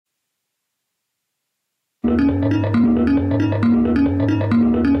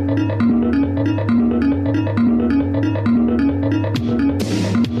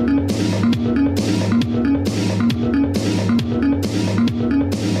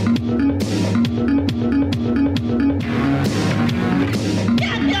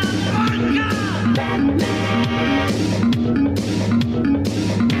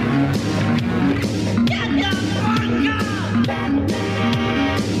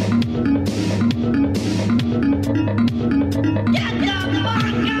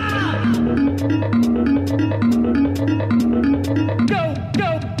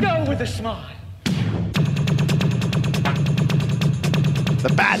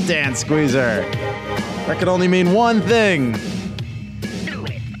dance squeezer. That could only mean one thing.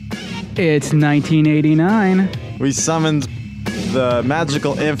 It's 1989. We summoned the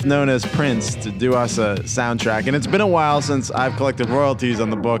magical imp known as Prince to do us a soundtrack, and it's been a while since I've collected royalties on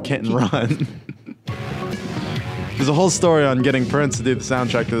the book Hit and Run. There's a whole story on getting Prince to do the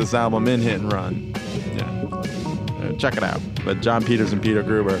soundtrack to this album in Hit and Run. Yeah, check it out. But John Peters and Peter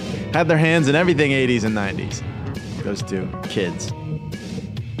Gruber had their hands in everything 80s and 90s. Those two kids.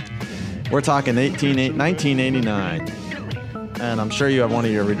 We're talking 1989. And I'm sure you have one of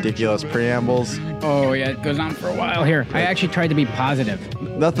your ridiculous preambles. Oh, yeah, it goes on for a while here. I actually tried to be positive.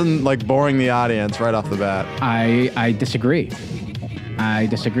 Nothing like boring the audience right off the bat. I disagree.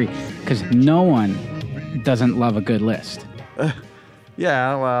 Because no one doesn't love a good list.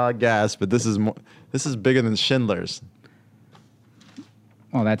 Yeah, well, I guess, but this is bigger than Schindler's.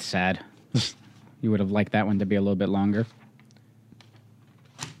 Well, that's sad. You would have liked that one to be a little bit longer.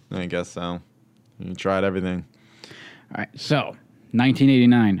 I guess so. You tried everything. All right, so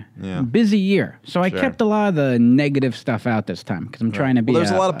 1989, Yeah. Busy year. So I Sure. kept a lot of the negative stuff out this time because I'm trying to be. Well,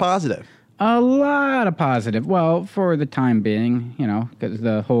 there's a lot of positive. A lot of positive. Well, for the time being, because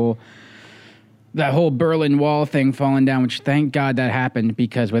that whole Berlin Wall thing falling down, which thank God that happened,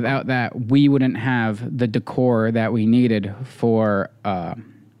 because without that, we wouldn't have the decor that we needed for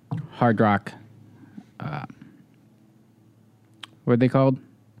hard rock. What are they called?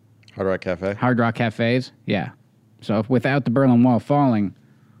 Hard Rock Cafe. Hard rock cafes. Yeah. So if without the Berlin Wall falling,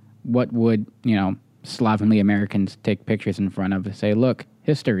 what would, slovenly Americans take pictures in front of and say, look,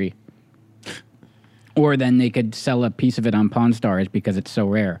 history? Or then they could sell a piece of it on Pawn Stars because it's so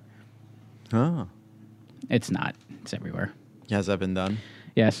rare. Oh. It's not. It's everywhere. Has that been done?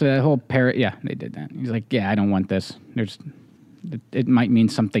 Yeah, so that whole they did that. He's like, yeah, I don't want this. It might mean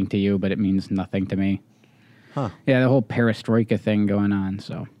something to you, but it means nothing to me. Huh. Yeah, the whole perestroika thing going on,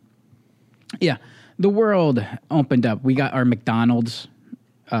 so. Yeah, the world opened up. We got our McDonald's.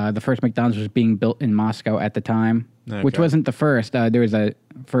 The first McDonald's was being built in Moscow at the time, which wasn't the first. There was a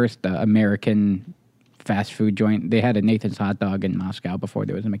first American fast food joint. They had a Nathan's hot dog in Moscow before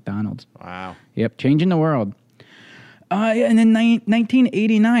there was a McDonald's. Wow. Yep, changing the world. And in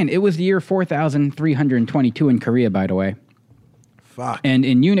 1989, it was the year 4,322 in Korea, by the way. Fuck. And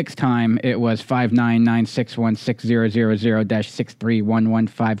in Unix time, it was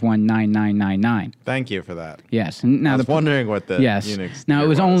 599616000-6311519999. Thank you for that. Yes. Now I was wondering what the Unix Now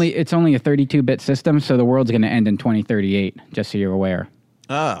year it's only a 32-bit system, so the world's going to end in 2038. Just so you're aware.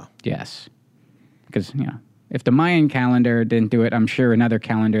 Oh. Yes. Because if the Mayan calendar didn't do it, I'm sure another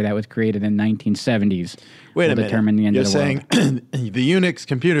calendar that was created in the 1970s Wait will a minute. determine the end You're of the world. saying the Unix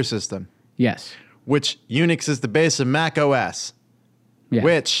computer system, Yes. which Unix is the base of Mac OS, Yes.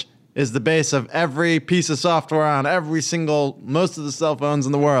 which is the base of every piece of software on most of the cell phones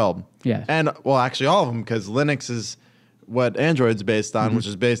in the world. Yes. And, well, actually all of them, because Linux is what Android's based on, which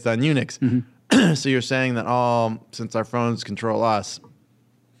is based on Unix. So you're saying that since our phones control us,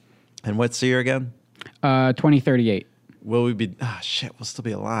 and what's the year again? 2038. Will we be, we'll still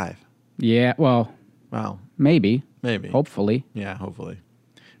be alive. Yeah, well, Wow. maybe. Maybe. Hopefully. Yeah, hopefully.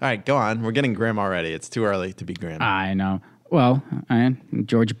 All right, go on. We're getting grim already. It's too early to be grim. I know. Well,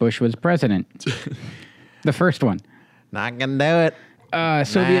 George Bush was president. The first one. Not gonna do it.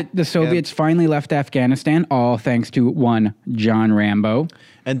 The Soviets finally left Afghanistan, all thanks to one John Rambo.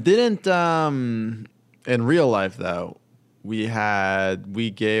 And didn't, in real life, though, we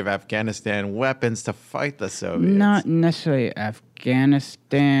gave Afghanistan weapons to fight the Soviets. Not necessarily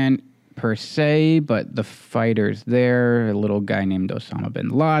Afghanistan per se, but the fighters there, a little guy named Osama bin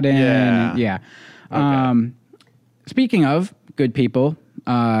Laden. Yeah. Okay. Speaking of good people,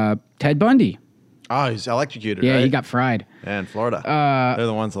 Ted Bundy. Oh, he's electrocuted, Yeah, right? he got fried. Yeah, in Florida. They're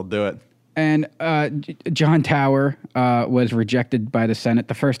the ones that'll do it. And John Tower was rejected by the Senate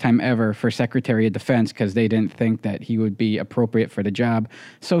the first time ever for Secretary of Defense because they didn't think that he would be appropriate for the job.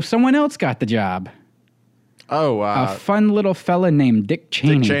 So someone else got the job. Oh, wow. A fun little fella named Dick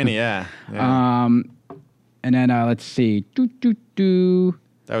Cheney. Dick Cheney, yeah. And then let's see.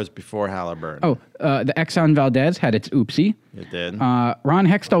 That was before Halliburton. Oh, the Exxon Valdez had its oopsie. It did. Ron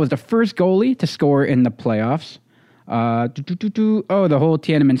Hextall was the first goalie to score in the playoffs. Oh, the whole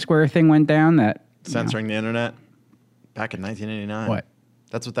Tiananmen Square thing went down. Censoring the internet back in 1989. What?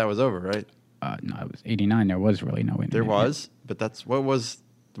 That's what that was over, right? No, it was 89. There was really no internet. There was, but what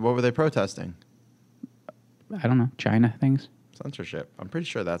were they protesting? I don't know. China things? Censorship. I'm pretty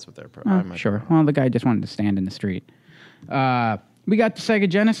sure that's what they're Sure. Well, the guy just wanted to stand in the street. We got the Sega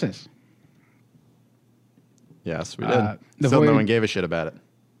Genesis. Yes, we did. The Still no Voyager- one gave a shit about it.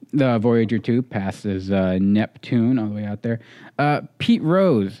 The Voyager 2 passes Neptune all the way out there. Pete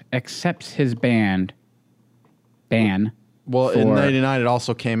Rose accepts his ban. Well, in 99, it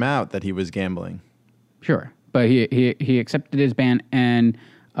also came out that he was gambling. Sure, but he accepted his ban and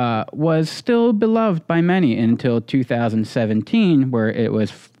was still beloved by many until 2017, where it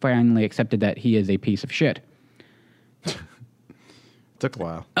was finally accepted that he is a piece of shit. Took a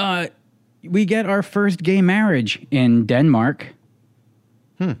while. We get our first gay marriage in Denmark.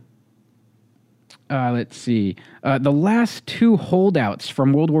 Let's see. The last two holdouts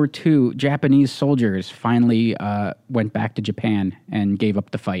from World War II, Japanese soldiers, finally went back to Japan and gave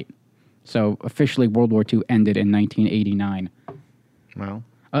up the fight. So officially, World War II ended in 1989. Well,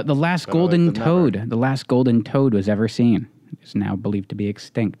 the last golden toad, the last golden toad was ever seen, is now believed to be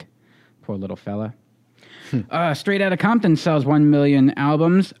extinct. Poor little fella. Straight Outta Compton sells 1 million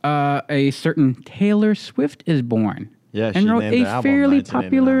albums. A certain Taylor Swift is born. Yeah, and wrote a fairly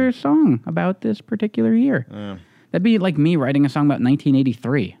popular song about this particular year. That'd be like me writing a song about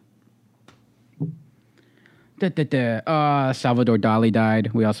 1983. Salvador Dali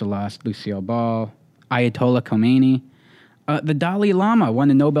died. We also lost Lucille Ball. Ayatollah Khomeini. The Dalai Lama won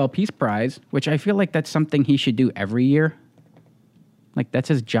the Nobel Peace Prize, which I feel like that's something he should do every year. Like, that's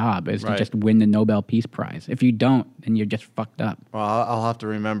his job, is to just win the Nobel Peace Prize. If you don't, then you're just fucked up. Well, I'll have to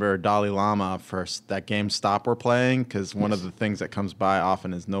remember Dalai Lama for that GameStop we're playing, because one of the things that comes by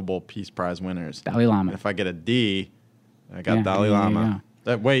often is Nobel Peace Prize winners. Dalai Lama. And if I get a D, I got Dalai Lama.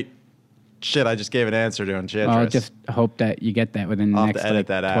 Wait, shit, I just gave an answer to Enchantress. I'll just hope that you get that within the next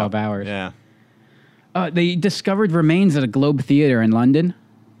 12 hours. Yeah. They discovered remains at a Globe Theatre in London.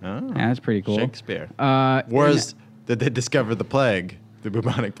 Oh, yeah, that's pretty cool. Shakespeare. Did they discover the plague? The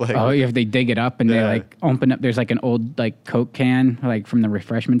bubonic plague. Oh, if they dig it up and they open up, there's an old Coke can from the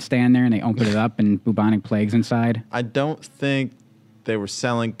refreshment stand there, and they open it up and bubonic plague's inside. I don't think they were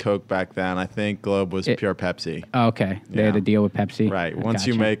selling Coke back then. I think Globe was pure Pepsi. Oh, okay, they had a deal with Pepsi. Right. Once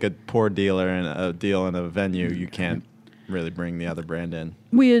you make a poor dealer and a deal in a venue, you can't really bring the other brand in.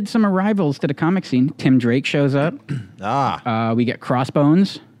 We had some arrivals to the comic scene. Tim Drake shows up. We get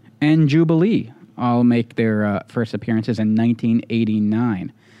Crossbones and Jubilee. All make their first appearances in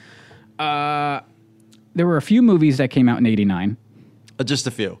 1989. There were a few movies that came out in 89. Just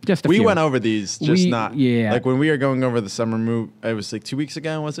a few. We went over these, not... Yeah. Like when we were going over the summer movie, it was like 2 weeks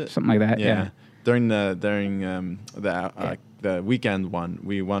ago, was it? Something like that, yeah. During the weekend one,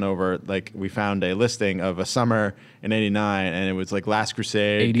 we went over, we found a listing of a summer in 89, and it was like Last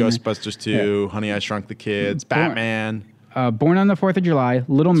Crusade, 89. Ghostbusters 2, Honey, I Shrunk the Kids, Batman... Born on the 4th of July,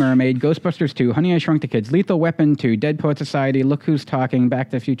 Little Mermaid, Ghostbusters 2, Honey, I Shrunk the Kids, Lethal Weapon 2, Dead Poet Society, Look Who's Talking, Back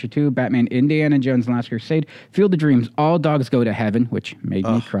to the Future 2, Batman, Indiana Jones and Last Crusade, Field of Dreams, All Dogs Go to Heaven, which made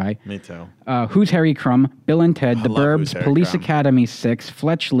me cry. Me too. Who's Harry Crumb, Bill and Ted, The Burbs, Police Academy 6,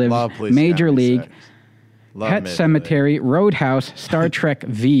 Fletch Lives, Major League, Pet Cemetery, Roadhouse, Star Trek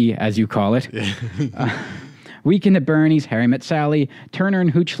V, as you call it. Weekend at Bernie's, Harry Met Sally, Turner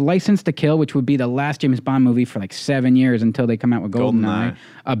and Hooch, License to Kill, which would be the last James Bond movie for 7 years until they come out with GoldenEye,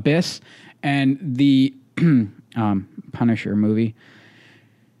 Abyss, and the Punisher movie.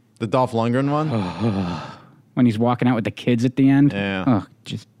 The Dolph Lundgren one? When he's walking out with the kids at the end. Yeah.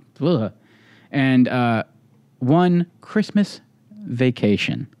 And One Christmas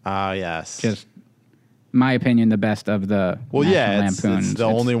Vacation. Yes. Just... my opinion, the best of the Lampoons. It's the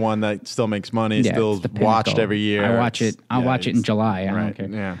only one that still makes money, still watched every year. I watch it. I'll watch it in July. I don't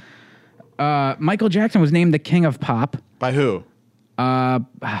care. Yeah. Michael Jackson was named the King of Pop. By who? That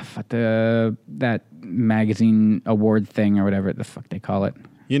magazine award thing or whatever the fuck they call it.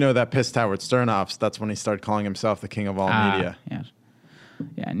 You know that pissed Howard Stern off. So that's when he started calling himself the King of all media. Yes.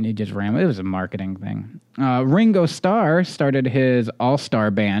 Yeah, and he just ran. It was a marketing thing. Ringo Starr started his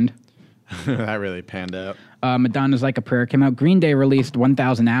all-star band. That really panned out. Madonna's Like a Prayer came out. Green Day released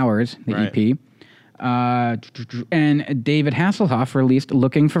 1,000 Hours, the EP. And David Hasselhoff released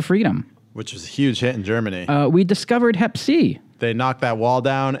Looking for Freedom. Which was a huge hit in Germany. We discovered Hep C. They knocked that wall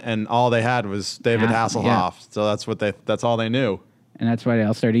down, and all they had was David Hasselhoff. Yeah. So that's all they knew. And that's why they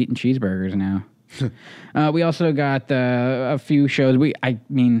all started eating cheeseburgers now. We also got a few shows. We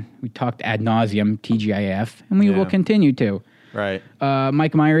talked ad nauseum, TGIF, and we will continue to. Right.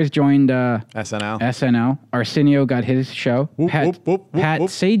 Mike Myers joined SNL. Arsenio got his show. Pat whoop.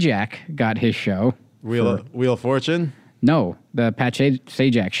 Sajak got his show. Wheel of Fortune? No, the Pat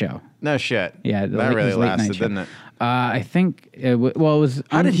Sajak show. No shit. Yeah, that really lasted, didn't it? I think it was.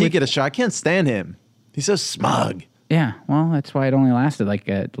 How did he get a show? I can't stand him. He's so smug. Yeah, well, that's why it only lasted like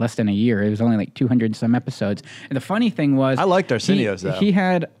less than a year. It was only like 200 and some episodes. And the funny thing was, I liked Arsenio's though.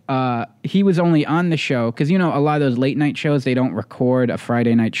 He was only on the show because a lot of those late night shows, they don't record a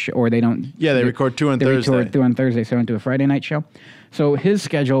Friday night show, or they don't. Yeah, they record two on Thursday. They record two on Thursday, so they don't do a Friday night show. So his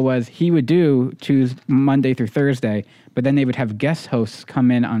schedule was he would do Monday through Thursday, but then they would have guest hosts come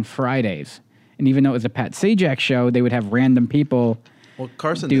in on Fridays. And even though it was a Pat Sajak show, they would have random people. Well,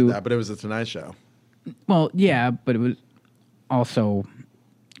 Carson did that, but it was a Tonight Show. Well, yeah, but it was also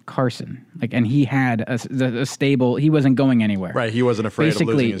Carson. And he had a stable. He wasn't going anywhere. Right, he wasn't afraid of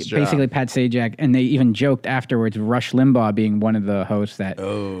losing his job. Basically, Pat Sajak, and they even joked afterwards, Rush Limbaugh being one of the hosts, that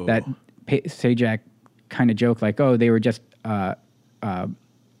Sajak kind of joked they were just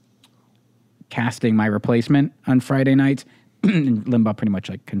casting my replacement on Friday nights. And Limbaugh pretty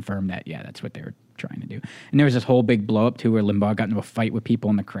much confirmed that, that's what they were trying to do. And there was this whole big blow up too where Limbaugh got into a fight with people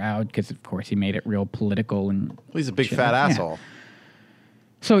in the crowd because of course he made it real political and he's a big fat asshole.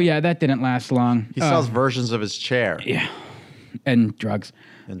 So that didn't last long. He sells versions of his chair. Yeah. And drugs.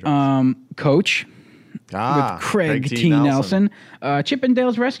 Coach with Craig T. Nelson. Chip and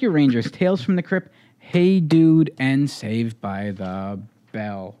Dale's Rescue Rangers, Tales from the Crypt, Hey Dude, and Saved by the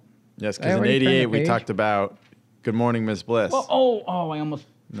Bell. Yes, because in '88 we talked about Good Morning, Miss Bliss. Well, I almost...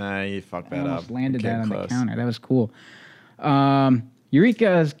 Nah, you fucked that up. I almost landed that on the counter. That was cool.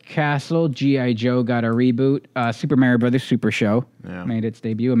 Eureka's Castle, G.I. Joe got a reboot. Super Mario Brothers Super Show made its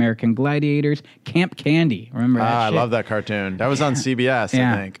debut. American Gladiators. Camp Candy. Remember that I shit? love that cartoon. That was on CBS,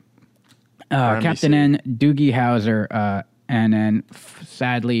 I think. Captain N, Doogie Howser, and then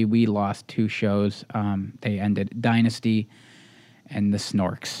sadly we lost two shows. They ended Dynasty and the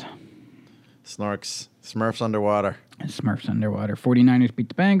Snorks. Smurfs Underwater. Smurfs Underwater. 49ers beat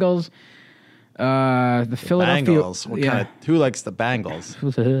the Bengals. The Philadelphia... Bengals? Who likes the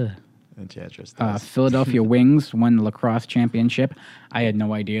Bengals? Enchantress does. Philadelphia Wings won the lacrosse championship. I had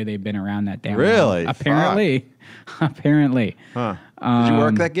no idea they'd been around that damn long. Really? Apparently. Huh. Did you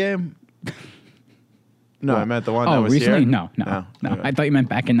work that game? No, I meant the one that was recently? here. No. Okay. I thought you meant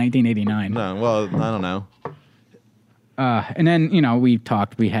back in 1989. No, well, I don't know. And then, we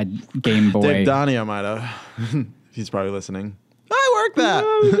talked. We had Game Boy. Dave Donio might have. He's probably listening. I worked that.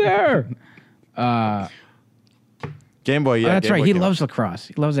 I was there. Game Boy, that's Game right. Boy He loves lacrosse.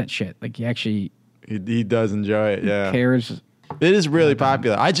 He loves that shit. He actually... He does enjoy it, yeah. Cares. It is really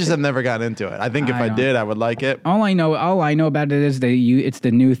popular. I just have never gotten into it. I think if I did, I would like it. All I know about it is it's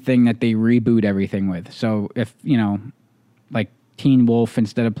the new thing that they reboot everything with. So if, Teen Wolf,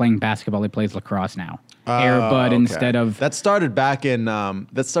 instead of playing basketball, he plays lacrosse now. Air Bud instead of... That started back in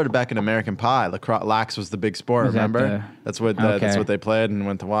American Pie. Lax was the big sport, remember? That's what they played and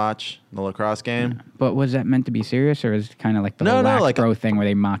went to watch, the lacrosse game. Yeah. But was that meant to be serious, or is it kind of like the whole Lax Bro thing where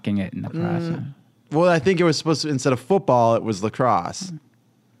they mocking it in the process? Well, I think it was supposed to, instead of football, it was lacrosse.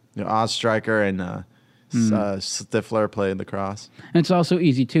 Oz Stryker and Stifler played lacrosse. And it's also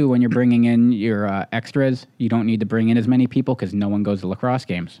easy, too, when you're bringing in your extras. You don't need to bring in as many people because no one goes to lacrosse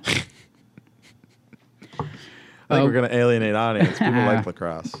games. I think we're going to alienate audience. People like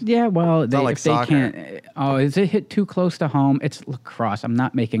lacrosse. Yeah, well, it's not like soccer. They can't... is it hit too close to home? It's lacrosse. I'm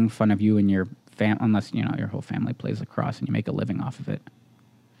not making fun of you and your unless, your whole family plays lacrosse and you make a living off of it.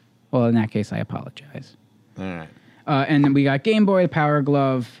 Well, in that case, I apologize. All right. And then we got Game Boy, Power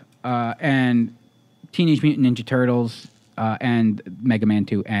Glove, and Teenage Mutant Ninja Turtles, and Mega Man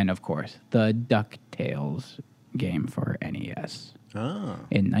 2, and, of course, the DuckTales game for NES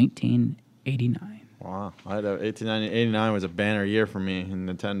in 1989. Wow. 89 was a banner year for me in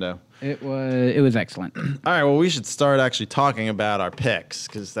Nintendo. It was excellent. All right, well, we should start actually talking about our picks,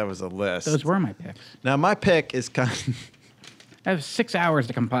 because that was a list. Those were my picks. Now, my pick is kind of... I have 6 hours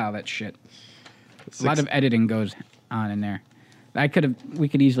to compile that shit. A lot of editing goes on in there. We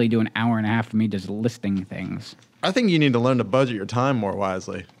could easily do an hour and a half of me just listing things. I think you need to learn to budget your time more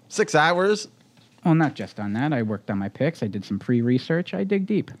wisely. 6 hours? Well, not just on that. I worked on my picks. I did some pre-research. I dig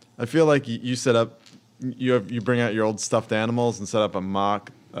deep. I feel like you set up... You bring out your old stuffed animals and set up a mock,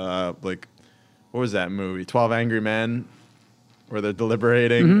 what was that movie? 12 Angry Men, where they're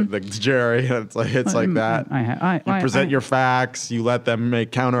deliberating the jury. It's like that. You present your facts. You let them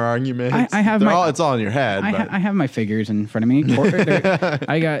make counter arguments. It's all in your head. I have my figures in front of me.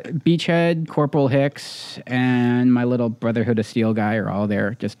 I got Beachhead, Corporal Hicks, and my little Brotherhood of Steel guy are all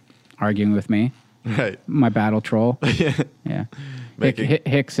there just arguing with me. Right. My battle troll. Yeah.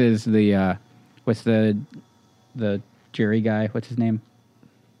 Hicks is the... What's the jury guy? What's his name?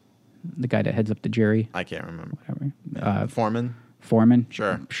 The guy that heads up the jury. I can't remember. Whatever. Foreman? Foreman?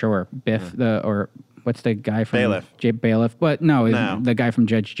 Sure. Biff, or what's the guy from... Bailiff. Bailiff. But no, the guy from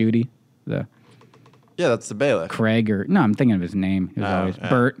Judge Judy. Yeah, Yeah, that's the bailiff. Craig I'm thinking of his name. It was always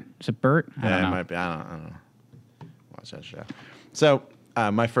Bert. Is it Bert? I don't know. It might be. I don't know. Watch that show. So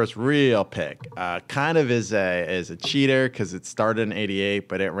my first real pick kind of is a cheater because it started in 88,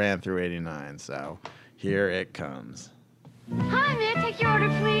 but it ran through 89. So here it comes. Hi, may I take your order,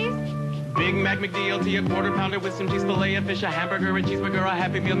 please? Big Mac, McDLT, a quarter pounder with some cheese fillet, a fish, a hamburger, a cheeseburger, a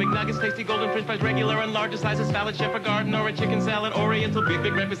Happy Meal, McNuggets, tasty golden french fries, regular and larger sizes, salad, chef, a garden, or a chicken salad, oriental, big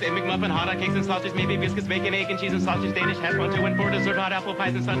breakfast, egg McMuffin, hot dog cakes and sausage, maybe biscuits, bacon, egg and cheese and sausage, Danish hash brown, 2 and 4 dessert, hot apple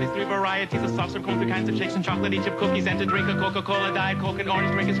pies and sundaes, 3 varieties of soft serve, 3 kinds of shakes and chocolatey chip cookies, and to drink a Coca-Cola, Diet Coke, and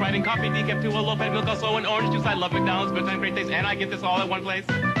orange drink is right, and coffee, decaf, 2 a low-fat milk, also an orange juice. I love McDonald's, good time, great taste, and I get this all at one place.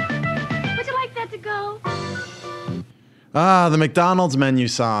 Would you like that to go? The McDonald's Menu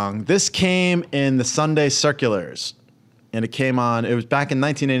song. This came in the Sunday circulars. And it came on, it was back in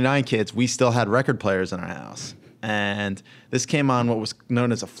 1989, kids. We still had record players in our house. And this came on what was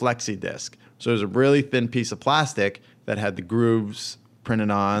known as a flexi disc. So it was a really thin piece of plastic that had the grooves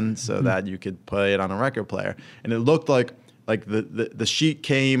printed on so that you could play it on a record player. And it looked like the sheet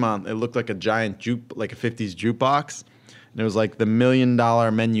came on, it looked like a giant like a 50s jukebox. And it was like the $1 Million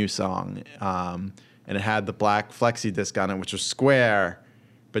Menu song. And it had the black flexi disc on it, which was square,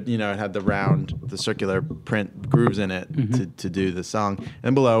 but it had the circular print grooves in it to do the song.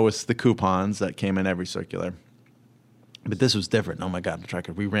 And below was the coupons that came in every circular. But this was different. Oh my God, the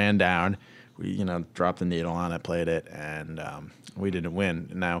tracker. We ran down, we dropped the needle on it, played it, and we didn't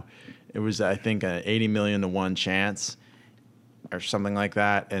win. Now, it was I think an 80 million to 1 chance or something like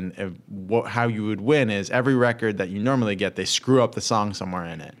that. And how you would win is every record that you normally get, they screw up the song somewhere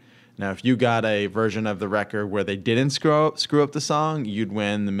in it. Now, if you got a version of the record where they didn't screw up the song, you'd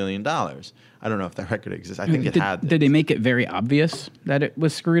win the $1 million. I don't know if that record exists. I think it had. Did they make it very obvious that it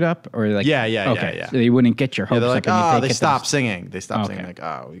was screwed up, or like? Yeah. So you wouldn't get your hopes they're like, up. They stopped singing. They stopped singing.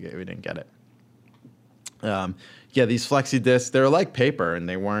 Like, we didn't get it. These flexi discs, they were like paper, and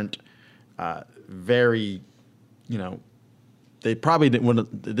they weren't very, they probably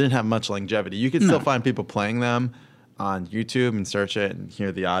didn't have much longevity. You could still find people playing them on YouTube and search it and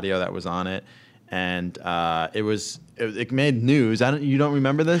hear the audio that was on it, and it made news. You don't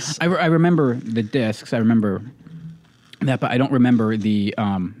remember this? I remember the discs. I remember that, but I don't remember the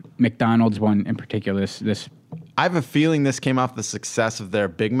McDonald's one in particular. This I have a feeling this came off the success of their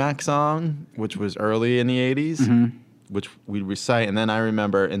Big Mac song, which was early in the 80s, which we'd recite. And then I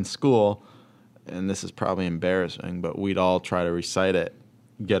remember in school, and this is probably embarrassing, but we'd all try to recite it,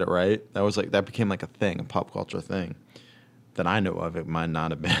 get it right. That became like a thing, a pop culture thing that I know of. It might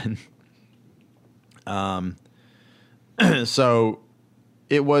not have been. So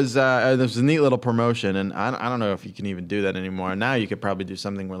it was there was a neat little promotion, and I don't know if you can even do that anymore. Now you could probably do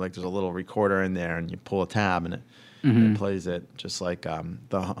something where like there's a little recorder in there, and you pull a tab, and it plays it just like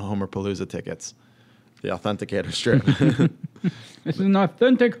the Homer Palooza tickets, the authenticator strip. This is an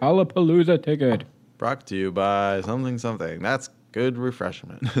authentic Hollapalooza ticket. Brought to you by something. That's good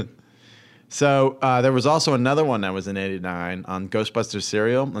refreshment. So there was also another one that was in 89 on Ghostbusters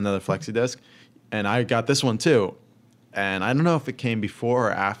cereal, another flexi disc, and I got this one too. And I don't know if it came before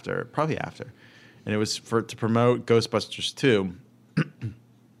or after, probably after. And it was to promote Ghostbusters 2.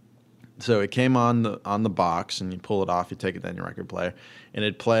 So it came on the box, and you pull it off, you take it down your record player, and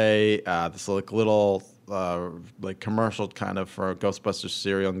it'd play this little commercial kind of for Ghostbusters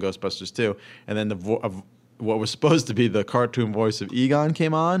cereal and Ghostbusters 2. And then what was supposed to be the cartoon voice of Egon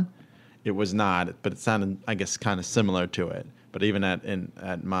came on. It was not, but it sounded, I guess, kind of similar to it. But even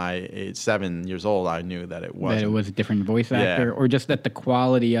at my age, 7 years old, I knew that it wasn't. That it was a different voice actor, or just that the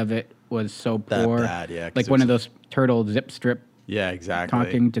quality of it was so poor. That bad, yeah. Like one of those turtle zip strip. Yeah, exactly.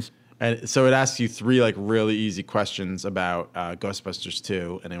 Talking just. And so it asks you 3 like really easy questions about Ghostbusters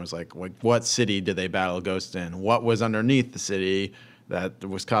 2, and it was like what city did they battle ghosts in? What was underneath the city that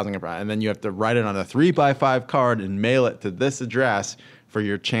was causing a problem? And then you have to write it on a 3x5 card and mail it to this address for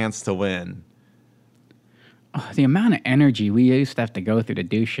your chance to win. Oh, the amount of energy we used to have to go through to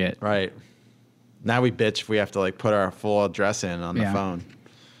do shit. Right. Now we bitch if we have to like put our full address in on the phone.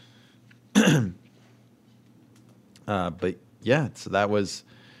 But yeah, so those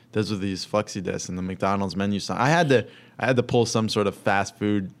were these flexi discs and the McDonald's Menu song. I had to pull some sort of fast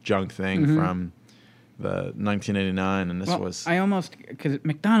food junk thing from the 1989, and because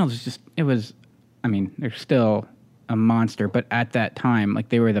McDonald's they're still a monster, but at that time, like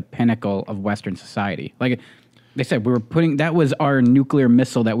they were the pinnacle of Western society. Like they said, that was our nuclear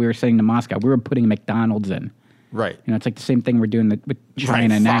missile that we were sending to Moscow. We were putting McDonald's in. Right. It's like the same thing we're doing with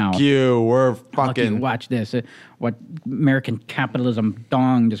China now. Fuck you. We're fucking. Watch this. What American capitalism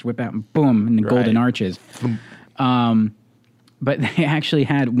dong just whip out and boom, and the golden arches. but they actually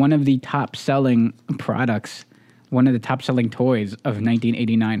had one of the top-selling products, one of the top-selling toys of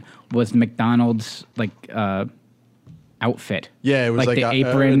 1989 was McDonald's outfit. Yeah, it was like the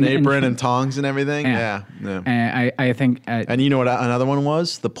an apron and tongs and everything. Yeah. And I think... and you know what another one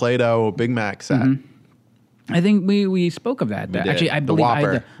was? The Play-Doh Big Mac set. I think we spoke of that. Actually, I believe I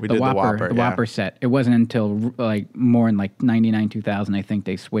had the Whopper set. It wasn't until more in 99, 2000, I think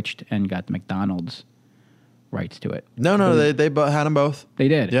they switched and got the McDonald's rights to it. No, they had them both. They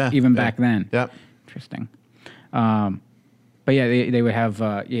did. Yeah. Even back then. Yep. Interesting. But yeah, they would have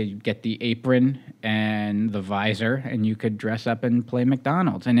you get the apron and the visor, and you could dress up and play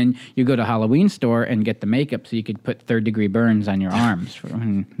McDonald's. And then you go to Halloween store and get the makeup so you could put third-degree burns on your arms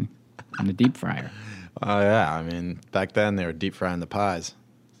in the deep fryer. Oh, yeah. I mean, back then they were deep frying the pies.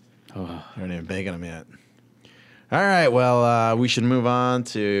 Oh. They weren't even baking them yet. All right. Well, we should move on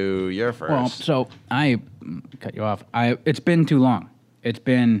to your first. Well, so I cut you off. It's been too long.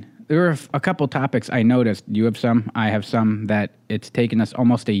 There were a couple topics I noticed. You have some. I have some that it's taken us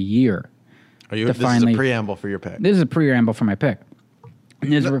almost a year. This is a preamble for your pick. This is a preamble for my pick.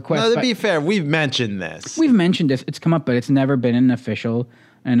 And there's a request. No, to be fair, we've mentioned this. We've mentioned this. It's come up, but it's never been an official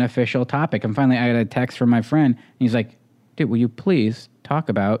topic. And finally, I got a text from my friend. And he's like, dude, will you please talk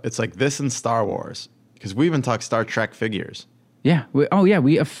about... It's like this and Star Wars. Because we even talked Star Trek figures. Yeah.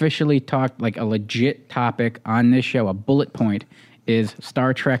 We officially talked like a legit topic on this show. A bullet point is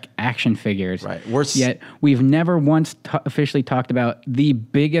Star Trek action figures. Right. Yet we've never once officially talked about the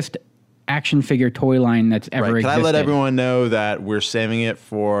biggest action figure toy line that's ever existed. Can I let everyone know that we're saving it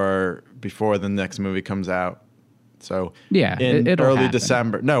for before the next movie comes out? So yeah, in it'll early happen.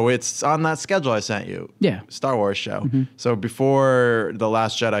 December. No, it's on that schedule I sent you. Yeah. Star Wars show. So before The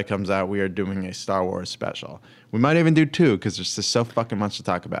Last Jedi comes out, we are doing a Star Wars special. We might even do 2 because there's just so fucking much to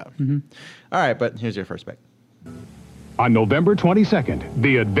talk about. All right, but here's your first pick. On November 22nd,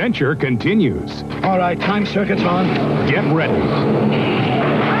 the adventure continues. All right, time circuit's on. Get ready.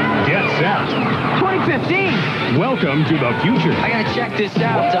 Get set. 2015! Welcome to the future, I gotta check this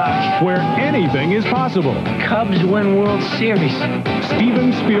out, Doc. where anything is possible. Cubs win World Series.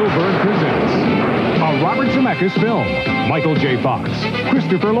 Steven Spielberg presents a Robert Zemeckis film. Michael J. Fox,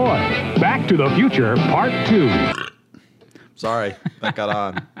 Christopher Lloyd. Back to the Future, Part 2. Sorry, that got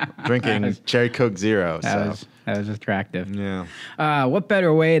on. Drinking Cherry Coke Zero. That was attractive. Yeah. What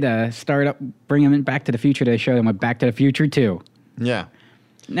better way to start up, bring them Back to the Future to show them what Back to the Future 2? Yeah.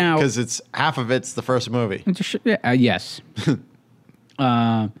 Now, Because it's half of it's the first movie. Yes.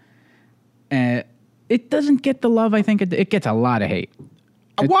 It doesn't get the love. I think it gets a lot of hate.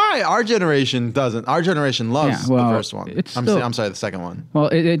 Why? Our generation doesn't. Our generation loves the first one. I'm sorry, the second one. Well,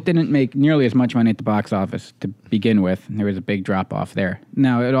 it didn't make nearly as much money at the box office to begin with. There was a big drop off there.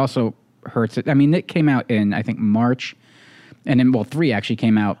 Now, it also hurts it. I mean, it came out in, I think, March. And then, 3 actually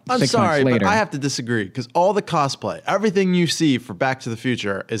came out 6 months later. I'm sorry, but I have to disagree because all the cosplay, everything you see for Back to the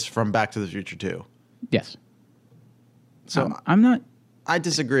Future is from Back to the Future 2. Yes. So I'm not. I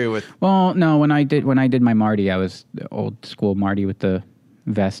disagree with. Well, no. When I did my Marty, I was the old school Marty with the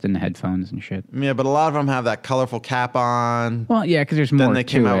vest and the headphones and shit. Yeah, but a lot of them have that colorful cap on. Well, yeah, because there's more. Then they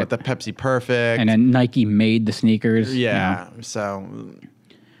came out it. with the Pepsi Perfect, and then Nike made the sneakers. Yeah, you know. So.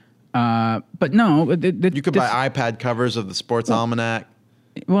 But no, you could buy iPad covers of the Sports Almanac.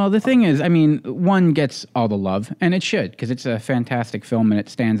 Well, the thing is, I mean, 1 gets all the love, and it should, because it's a fantastic film, and it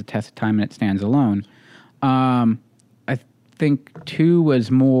stands the test of time, and it stands alone. I think 2 was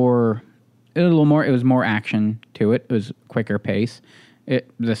a little more. It was more action to it. It was quicker pace.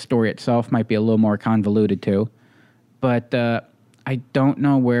 The story itself might be a little more convoluted too, but I don't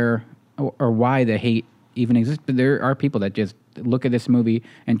know where or why the hate even exists. But there are people that just look at this movie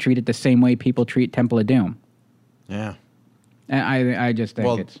and treat it the same way people treat Temple of Doom. Yeah. And I just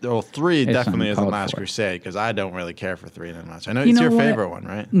think 3 definitely isn't called Last for. Crusade because I don't really care for 3 that much. I know it's your favorite one,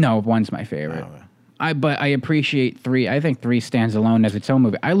 right? No, 1's my favorite. But I appreciate 3. I think 3 stands alone as its own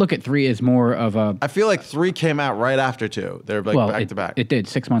movie. I look at 3 as more of a... I feel like 3 came out right after 2. They're back to back. It did,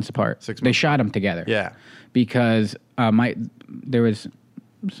 6 months apart. They shot them together. Yeah. Because there was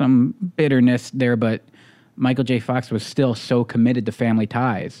some bitterness there, but Michael J. Fox was still so committed to family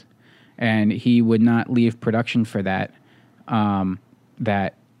ties, and he would not leave production for that,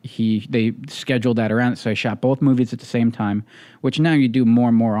 they scheduled that around. So I shot both movies at the same time, which now you do more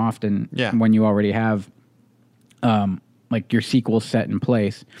and more often when you already have like your sequels set in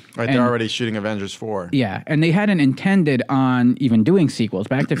place. Right, they're already shooting Avengers 4. Yeah, and they hadn't intended on even doing sequels.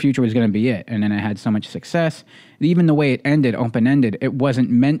 Back to the Future was going to be it, and then it had so much success. Even the way it ended, open-ended, it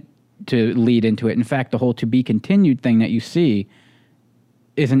wasn't meant to lead into it. In fact, the whole to-be-continued thing that you see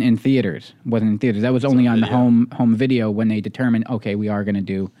isn't in theaters. Wasn't in theaters. That was only on the home video when they determined, okay, we are going to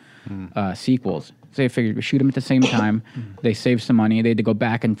do sequels. So they figured we shoot them at the same time. They saved some money. They had to go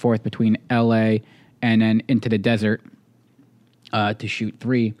back and forth between L.A. and then into the desert to shoot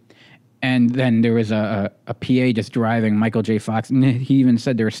 3. And then there was a PA just driving Michael J. Fox, and he even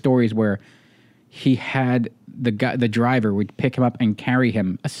said there were stories where he had the driver would pick him up and carry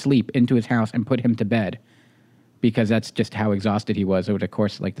him asleep into his house and put him to bed, because that's just how exhausted he was over the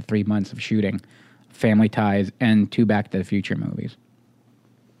course of like the 3 months of shooting Family Ties and 2 Back to the Future movies.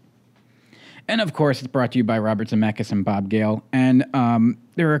 And of course, it's brought to you by Robert Zemeckis and Bob Gale. And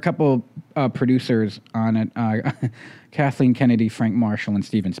there are a couple producers on it: Kathleen Kennedy, Frank Marshall, and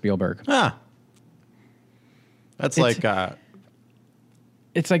Steven Spielberg. That's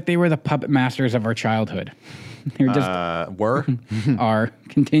it's like they were the puppet masters of our childhood. They were just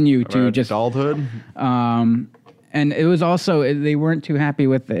continue to just adulthood. And it was also, they weren't too happy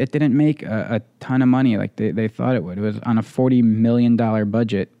with it. It didn't make a ton of money like they thought it would. It was on a $40 million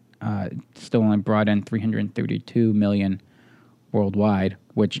budget. Still only brought in $332 million worldwide,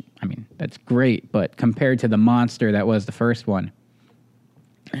 which, I mean, that's great, but compared to the monster that was the first one.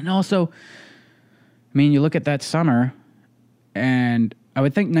 And also, I mean, you look at that summer, and I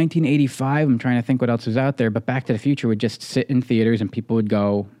would think 1985, I'm trying to think what else was out there, but Back to the Future would just sit in theaters and people would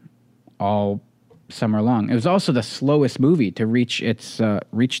go all summer long. It was also the slowest movie to reach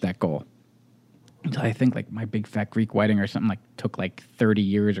that goal. I think like My Big Fat Greek Wedding or something like took like 30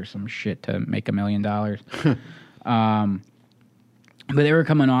 years or some shit to make $1 million. But they were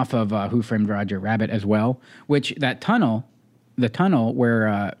coming off of Who Framed Roger Rabbit as well, which the tunnel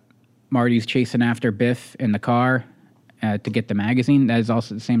where Marty's chasing after Biff in the car to get the magazine, that is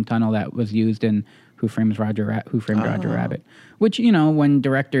also the same tunnel that was used in Who Framed Roger Rabbit. Which, you know, when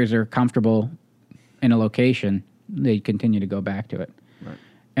directors are comfortable in a location, they continue to go back to it. Right.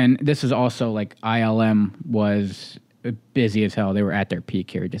 And this is also like ILM was busy as hell. They were at their peak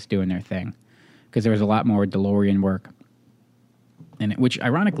here, just doing their thing, because there was a lot more DeLorean work. And which,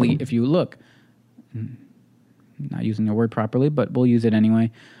 ironically, if you look, not using the word properly, but we'll use it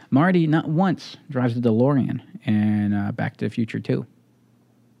anyway. Marty not once drives the DeLorean in Back to the Future 2,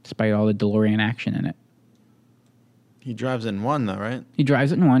 despite all the DeLorean action in it. He drives it in 1, though, right? He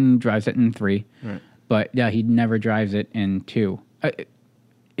drives it in 1, drives it in 3. Right. But, yeah, he never drives it in 2.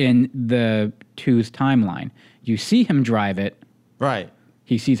 In the 2's timeline, you see him drive it. Right.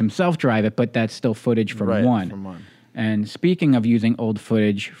 He sees himself drive it, but that's still footage from 1. From 1. And speaking of using old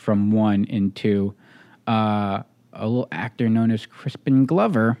footage from 1 in 2, a little actor known as Crispin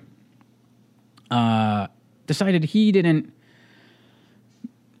Glover decided he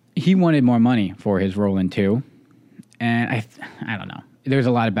wanted more money for his role in 2. And I don't know. There's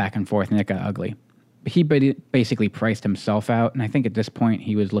a lot of back and forth, and it got ugly. He basically priced himself out, and I think at this point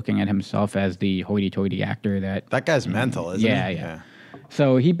he was looking at himself as the hoity-toity actor that guy's mental, isn't he? Yeah.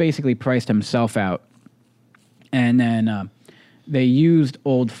 So he basically priced himself out, and then they used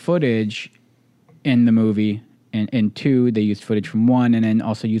old footage in the movie. In 2, they used footage from 1, and then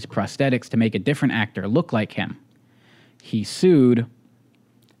also used prosthetics to make a different actor look like him. He sued,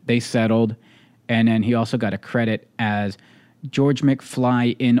 they settled, and then he also got a credit as George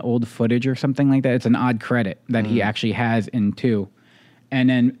McFly in old footage or something like that. It's an odd credit that he actually has in 2. And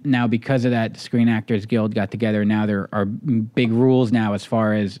then now because of that, the Screen Actors Guild got together. Now there are big rules now as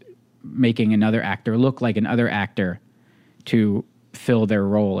far as making another actor look like another actor to fill their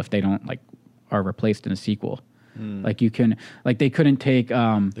role if they don't are replaced in a sequel. Like they couldn't take.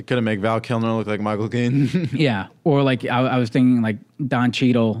 They couldn't make Val Kilmer look like Michael Caine. Yeah, or I was thinking like Don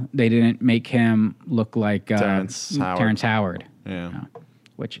Cheadle. They didn't make him look like Terrence Howard. Yeah,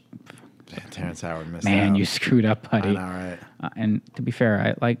 which Terrence Howard missed. Man, out. you screwed up, buddy. I know, right? And to be fair,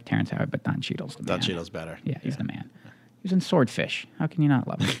 I like Terrence Howard, but Don Cheadle's the man. Don Cheadle's better. Yeah, he's the man. He's in Swordfish. How can you not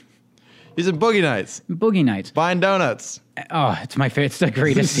love him? He's in Boogie Nights. Boogie Nights. Buying donuts. Oh, it's my favorite. It's the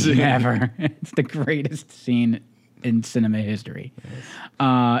greatest scene ever. It's the greatest scene in cinema history.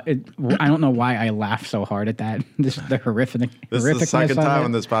 I don't know why I laugh so hard at that. This is the horrific. This is the second time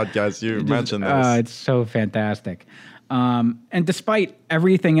on this podcast you mentioned this. It's so fantastic. And despite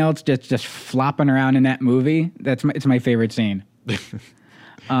everything else just flopping around in that movie, it's my favorite scene.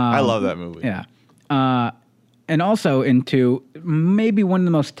 I love that movie. Yeah. And also into maybe one of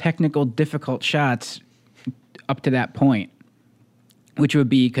the most technical, difficult shots up to that point, which would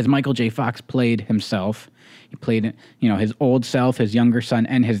be because Michael J. Fox played himself. He played, his old self, his younger son,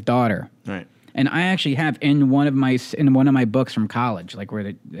 and his daughter. Right. And I actually have in one of my books from college, like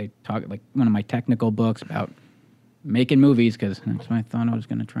where they talk, like one of my technical books about making movies, because that's what I thought I was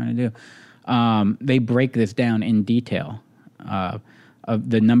going to try to do. They break this down in detail. of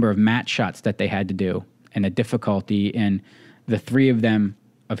the number of match shots that they had to do and the difficulty in the three of them,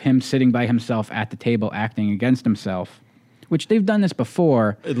 of him sitting by himself at the table acting against himself, which they've done this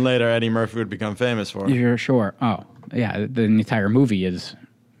before. And later, Eddie Murphy would become famous for it. You're sure. Oh, yeah, the entire movie is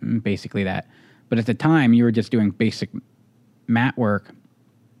basically that. But at the time, you were just doing basic mat work.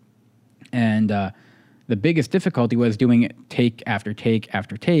 And the biggest difficulty was doing it take after take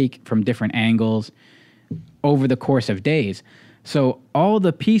after take from different angles over the course of days. So all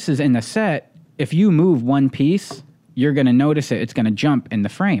the pieces in the set, if you move one piece, you're going to notice it. It's going to jump in the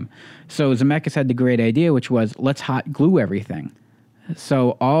frame. So Zemeckis had the great idea, which was, let's hot glue everything.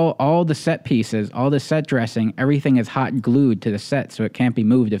 So all the set pieces, all the set dressing, everything is hot glued to the set, so it can't be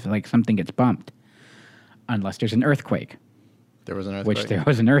moved if like something gets bumped, unless there's an earthquake. There was an earthquake. Which there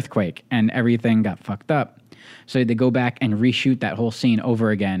was an earthquake, and everything got fucked up. So they go back and reshoot that whole scene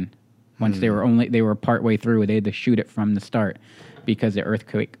over again. Once they were partway through, they had to shoot it from the start because the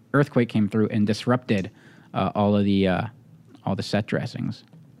earthquake came through and disrupted all the set dressings.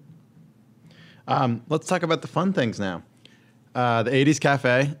 Let's talk about the fun things now. The 80s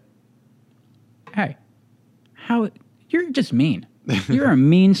Cafe. Hey, you're just mean. You're a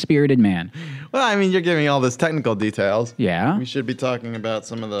mean-spirited man. Well, I mean, you're giving all this technical details. Yeah. We should be talking about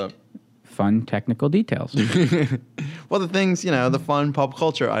some of the fun technical details. Well, the things, the fun pop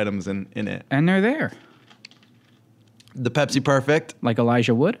culture items in it. And they're there. The Pepsi Perfect. Like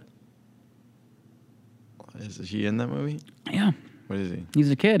Elijah Wood? Is he in that movie? Yeah. What is he?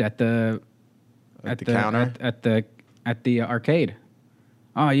 He's a kid at the counter? At the arcade.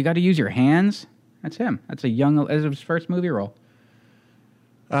 Oh, you got to use your hands? That's him. That's that's his first movie role.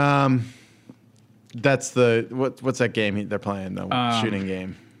 That's what's that game they're playing? The shooting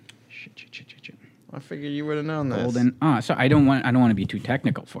game. Shit. I figured you would have known this. Golden. So I don't want to be too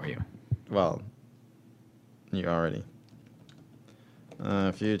technical for you. Well, you already.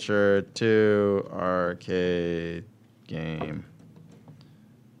 Future 2 arcade game.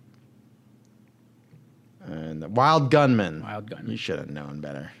 And Wild Gunman. You should have known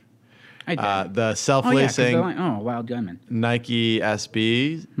better. I did. The self-lacing. Wild Gunman. Nike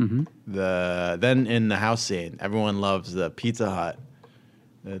SB. Mm-hmm. Then in the house scene, everyone loves the Pizza Hut.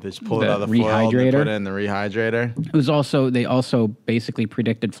 They just pull it out of the foil and rehydrator. put it in the rehydrator. It was they also basically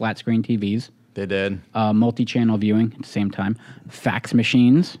predicted flat screen TVs. They did. Multi-channel viewing at the same time. Fax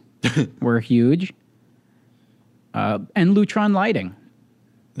machines were huge. And Lutron lighting.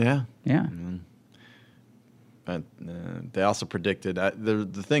 Yeah. Yeah. Mm-hmm. But they also predicted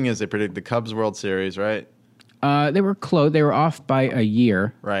the thing is they predicted the Cubs World Series, right? They were close. They were off by a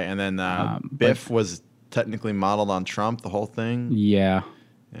year. Right, and then Biff was technically modeled on Trump. The whole thing. Yeah.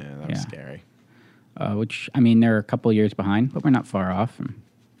 Yeah, that was scary. Which I mean, they're a couple of years behind, but we're not far off.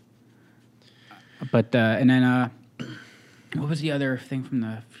 But and then what was the other thing from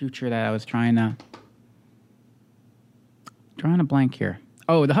the future that I was drawing a blank here?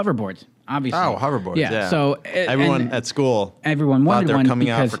 Oh, the hoverboards. Obviously. Oh, hoverboards. Yeah. So everyone at school. Everyone wanted thought one they were coming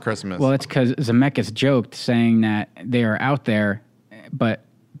out because, for Christmas. Well, it's because Zemeckis joked saying that they are out there, but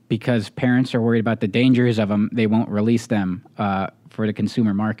because parents are worried about the dangers of them, they won't release them for the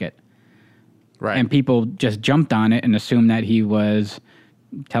consumer market. Right. And people just jumped on it and assumed that he was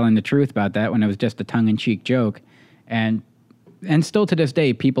telling the truth about that when it was just a tongue-in-cheek joke. And still to this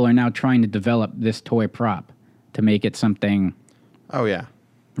day, people are now trying to develop this toy prop to make it something. Oh yeah.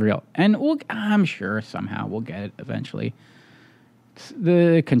 Real. And I'm sure somehow we'll get it eventually.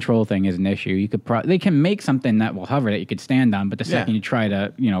 The control thing is an issue. You could they can make something that will hover that you could stand on, but the second you try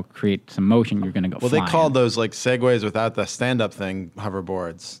to, create some motion, you're going to go flying. Well, they called those like Segways without the stand-up thing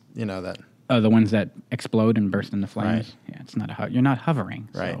hoverboards. You know that. Oh, the ones that explode and burst into flames? Right. Yeah, it's not you're not hovering.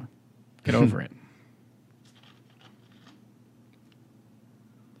 Right. So get over it.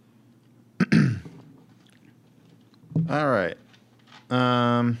 All right.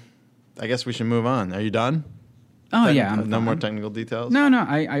 I guess we should move on. Are you done? Oh, yeah. I'm no fine. more technical details? No,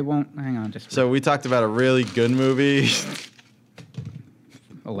 I won't. Hang on. So we talked about a really good movie.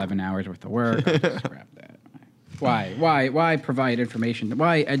 11 hours worth of work. Just scrap that. Why provide information?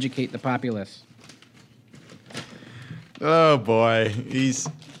 Why educate the populace? Oh, boy. He's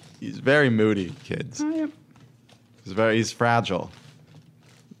very moody, kids. Oh, yeah. He's fragile.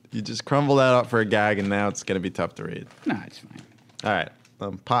 You just crumble that up for a gag, and now it's going to be tough to read. No, it's fine. All right.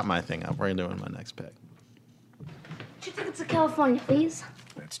 Pop my thing up. We're doing my next pick. 2 tickets to California, please.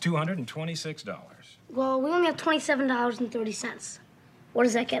 That's $226. Well, we only have $27.30. What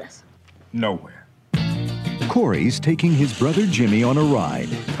does that get us? Nowhere. Corey's taking his brother Jimmy on a ride.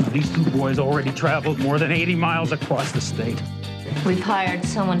 These two boys already traveled more than 80 miles across the state. We've hired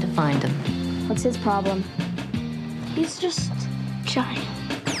someone to find him. What's his problem? He's just Giant.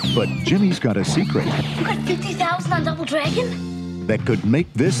 But Jimmy's got a secret You got 50,000 on Double Dragon? that could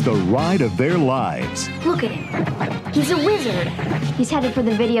make this the ride of their lives. Look at him. He's a wizard. He's headed for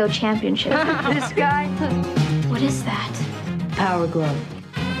the video championship. This guy? What is that? Power glove.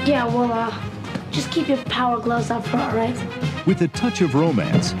 Yeah, well, just keep your power gloves up front, right? With a touch of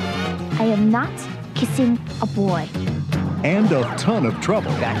romance I am not kissing a boy. and a ton of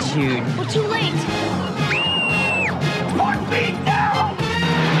trouble. That's huge. We're too late. 4 feet down!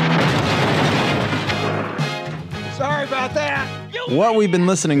 Sorry about that. What we've been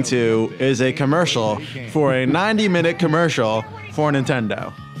listening to is a commercial for a 90-minute commercial for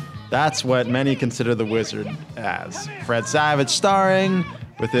Nintendo. That's what many consider The Wizard as. Fred Savage starring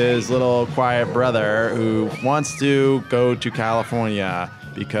with his little quiet brother who wants to go to California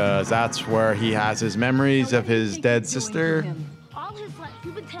because that's where he has his memories of his dead sister. All his life,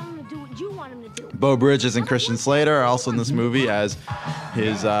 you've been telling him to do what you want him to do. Bo Bridges and Christian Slater are also in this movie as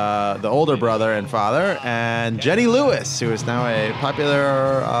his the older brother and father, and Jenny Lewis, who is now a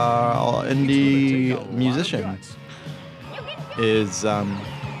popular indie musician, is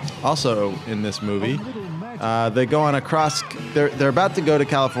also in this movie. They go on a cross. They're about to go to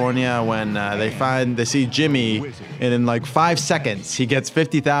California when they see Jimmy, and in like 5 seconds he gets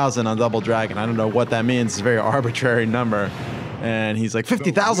 50,000 on Double Dragon. I don't know what that means. It's a very arbitrary number, and he's like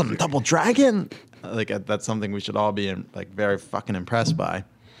 50,000 on Double Dragon. Like that's something we should all be very fucking impressed by.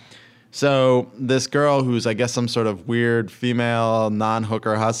 So this girl, who's I guess some sort of weird female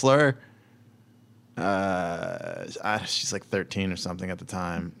non-hooker hustler. She's like 13 or something at the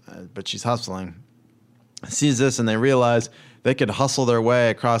time, but she's hustling. Sees this and they realize they could hustle their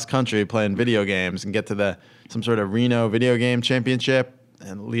way across country playing video games and get to some sort of Reno video game championship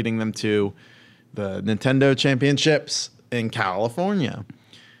and leading them to the Nintendo championships in California.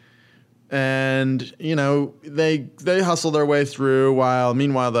 And, you know, they hustle their way through I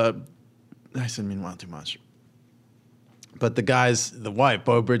said meanwhile too much. But the wife,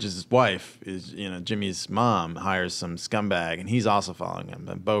 Bo Bridges' wife, is, you know, Jimmy's mom hires some scumbag, and he's also following him.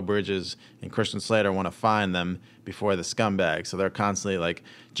 And Bo Bridges and Christian Slater want to find them before the scumbag, so they're constantly like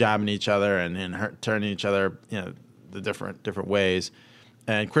jabbing each other and turning each other, you know, the different ways.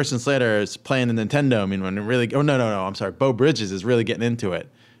 And Christian Slater is playing the Nintendo. I mean, when it really, I'm sorry, Bo Bridges is really getting into it,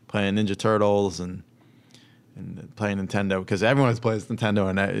 playing Ninja Turtles and playing Nintendo, because everyone plays Nintendo,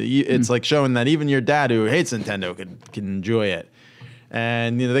 and it's like showing that even your dad who hates Nintendo can enjoy it.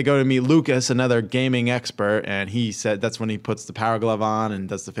 And you know, they go to meet Lucas, another gaming expert, and he said that's when he puts the power glove on and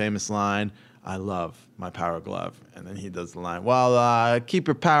does the famous line, "I love my power glove." And then he does the line, "Well, keep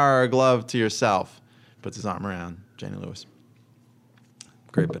your power glove to yourself." Puts his arm around Jenny Lewis.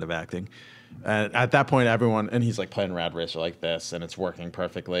 Great bit of acting. And at that point, everyone, and he's like playing Rad Racer like this, and it's working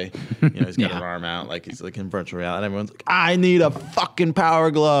perfectly. You know, he's got his arm out like he's like in virtual reality. And everyone's like, "I need a fucking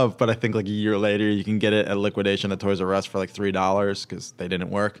power glove." But I think like a year later, you can get it at liquidation at Toys R Us for like $3 because they didn't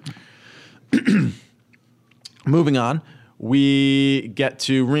work. Moving on, we get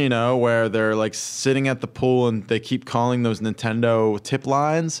to Reno where they're like sitting at the pool and they keep calling those Nintendo tip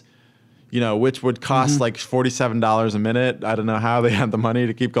lines. You know, which would cost like $47 a minute. I don't know how they had the money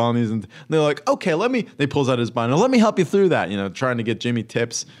to keep calling these. And they're like, "Okay, they pulls out his binder. Let me help you through that." You know, trying to get Jimmy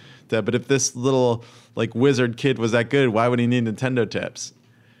tips. But if this little like wizard kid was that good, why would he need Nintendo tips?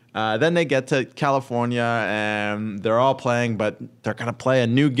 Then they get to California and they're all playing, but they're going to play a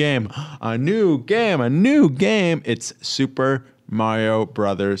new game. A new game. It's Super Mario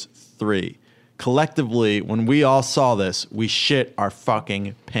Brothers 3. Collectively, when we all saw this, we shit our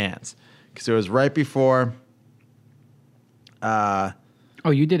fucking pants. Because it was right before. Oh,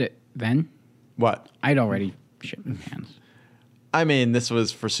 you did it then? What? I'd already shit my pants. I mean, this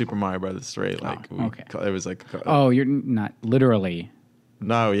was for Super Mario Brothers 3. Like, okay. It was like. Oh, you're not literally.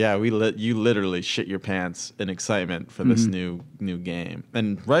 No, yeah, you literally shit your pants in excitement for this new game,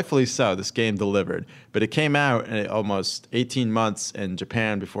 and rightfully so. This game delivered, but it came out in almost 18 months in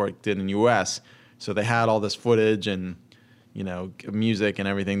Japan before it did in the U.S. So they had all this footage and, you know, music and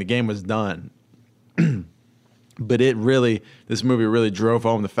everything. The game was done. But this movie really drove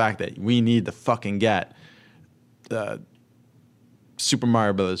home the fact that we need to fucking get Super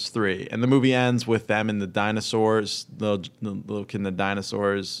Mario Bros. 3. And the movie ends with them and the dinosaurs, the little kid and the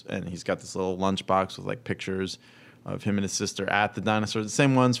dinosaurs, and he's got this little lunchbox with like pictures of him and his sister at the dinosaurs, the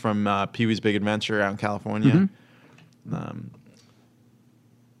same ones from Pee-wee's Big Adventure out in California.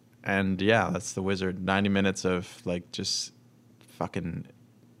 And yeah, that's The Wizard. 90 minutes of like just fucking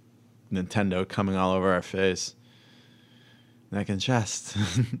Nintendo coming all over our face, neck and chest.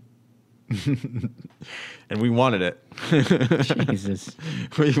 And we wanted it. Jesus.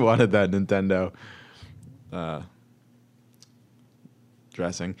 We wanted that Nintendo.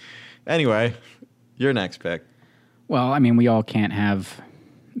 dressing. Anyway, your next pick. Well, I mean, we all can't have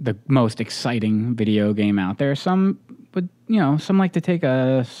the most exciting video game out there. Some would, some like to take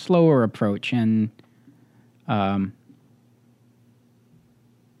a slower approach and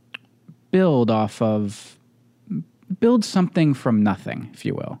build something from nothing, if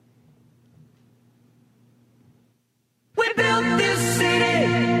you will. We built this city.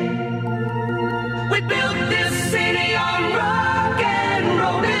 We built this city on rock and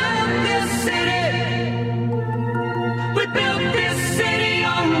roll. Built this city. We built this city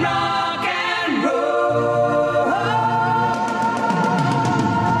on rock and roll.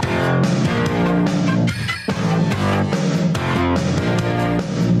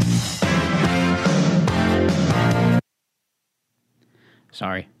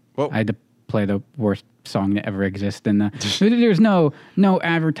 Sorry. Whoa. I had to play the worst song that ever exists. There's no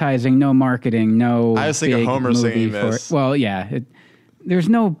advertising, no marketing, no. I was thinking Homer singing this. Well, yeah. There's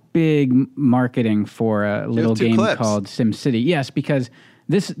no big marketing for a little game called SimCity. Yes, because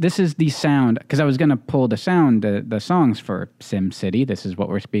this is the sound. Because I was going to pull the sound, the songs for SimCity. This is what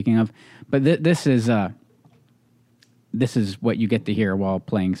we're speaking of. But this is what you get to hear while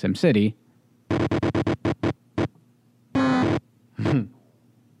playing SimCity.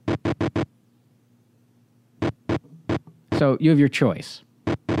 So you have your choice.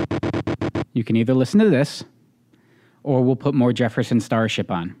 You can either listen to this, or we'll put more Jefferson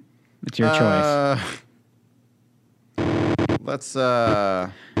Starship on. It's your choice. Let's. So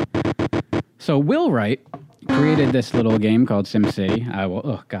Will Wright created this little game called SimCity.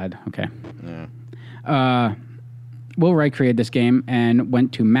 Oh God. Okay. Yeah. Will Wright created this game and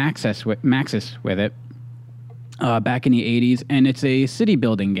went to Maxis with it back in the 80s, and it's a city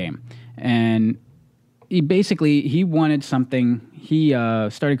building game. And he wanted something. He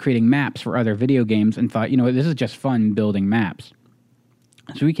started creating maps for other video games and thought, this is just fun building maps.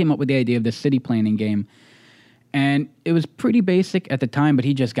 So he came up with the idea of this city planning game. And it was pretty basic at the time, but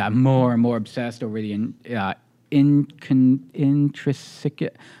he just got more and more obsessed over the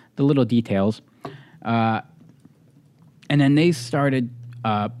intrinsic, the little details. And then they started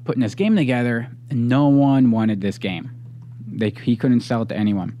putting this game together, and no one wanted this game. He couldn't sell it to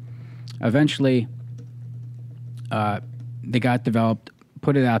anyone. Eventually, they got developed,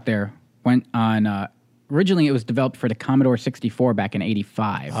 put it out there, went on... originally, it was developed for the Commodore 64 back in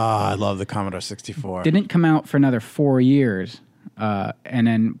 85. Oh, I love the Commodore 64. Didn't come out for another 4 years. And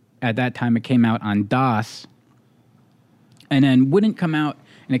then at that time, it came out on DOS. And then wouldn't come out,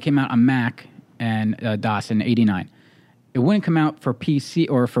 and it came out on Mac and DOS in 89. It wouldn't come out for PC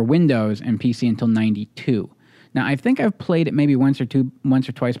or for Windows and PC until 92. Now, I think I've played it maybe once or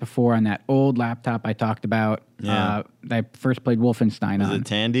twice before on that old laptop I talked about. Yeah. I first played Wolfenstein on. Is it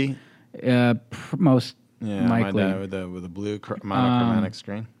Tandy? Most Yeah, likely. with the blue monochromatic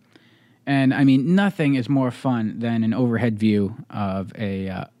screen. And I mean, nothing is more fun than an overhead view of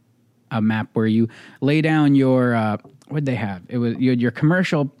a map where you lay down your what'd they have? You had your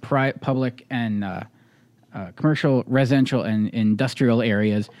commercial, public, and commercial, residential, and industrial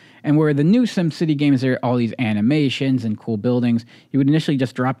areas. And where the new SimCity games are all these animations and cool buildings, you would initially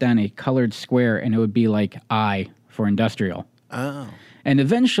just drop down a colored square, and it would be like I for industrial. Oh. And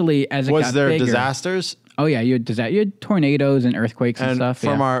eventually, as it got bigger... Was there disasters? Oh, yeah. You had tornadoes and earthquakes and stuff.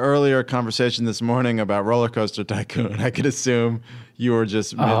 From our earlier conversation this morning about Roller Coaster Tycoon, I could assume you were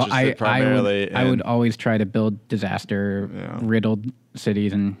just interested primarily I would always try to build disaster-riddled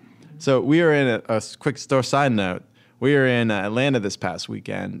cities. And so we are in a quick store side note. We are in Atlanta this past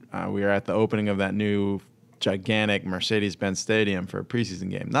weekend. We are at the opening of that new gigantic Mercedes-Benz Stadium for a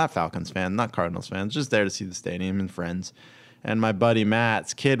preseason game. Not Falcons fan, not Cardinals fans, just there to see the stadium and friends. And my buddy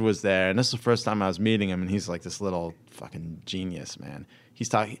Matt's kid was there, and this is the first time I was meeting him, and he's like this little fucking genius, man. He's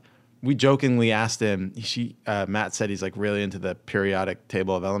talking. We jokingly asked him. Matt said he's like really into the periodic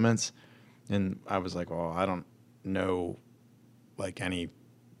table of elements, and I was like, well, I don't know, like any,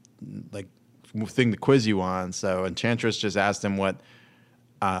 like thing to quiz you on. So Enchantress just asked him what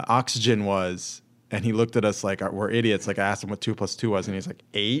oxygen was, and he looked at us like we're idiots. Like I asked him what 2 + 2 was, and he's like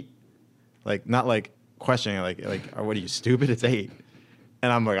 8, like not like. Questioning like what are you, stupid? It's 8.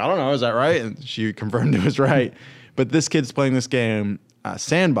 And I'm like, I don't know, is that right? And she confirmed it was right. But this kid's playing this game,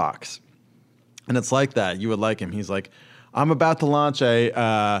 Sandbox, and it's like that. You would like him. He's like, I'm about to launch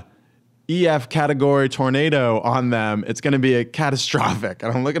a EF category tornado on them. It's going to be a catastrophic.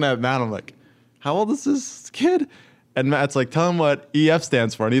 And I'm looking at Matt, I'm like, how old is this kid? And Matt's like, tell him what EF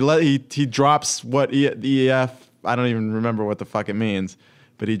stands for. And he drops what EF, I don't even remember what the fuck it means,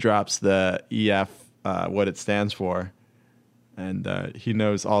 but he drops the EF, what it stands for, and he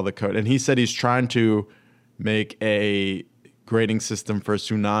knows all the code. And he said he's trying to make a grading system for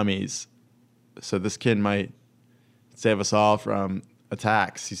tsunamis. So this kid might save us all from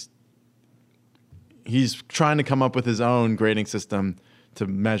attacks. He's trying to come up with his own grading system to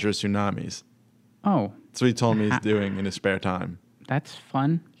measure tsunamis. Oh. That's what he told me he's doing in his spare time. That's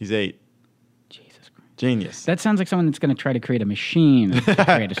fun. He's 8. Jesus Christ. Genius. That sounds like someone that's going to try to create a machine to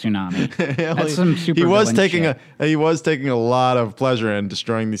create a tsunami. That's some super he was villain taking a lot of pleasure in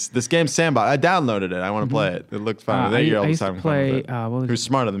destroying this game Sandbox. I downloaded it. I want to play it. It looked fun. I used to play. Who's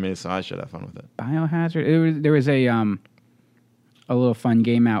smarter than me, so I should have fun with it. Biohazard. There was a little fun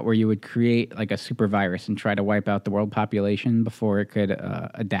game out where you would create like a super virus and try to wipe out the world population before it could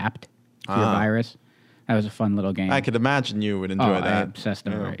adapt to your virus. That was a fun little game. I could imagine you would enjoy that. I obsessed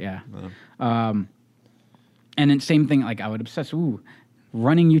over it, yeah. And then same thing, like I would obsess,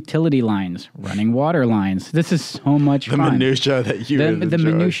 running utility lines, running water lines. This is so much fun. The minutia that you would enjoy.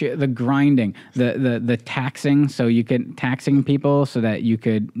 Minutia, the grinding, the taxing, taxing people so that you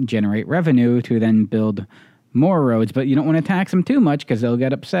could generate revenue to then build more roads, but you don't want to tax them too much because they'll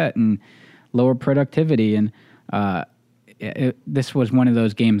get upset and lower productivity. And this was one of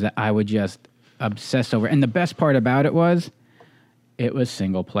those games that I would just obsess over. And the best part about it was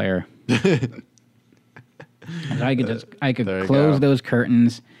single player. I could close those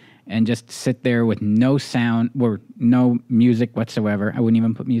curtains and just sit there with no sound or no music whatsoever. I wouldn't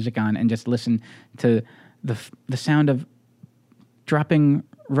even put music on and just listen to the sound of dropping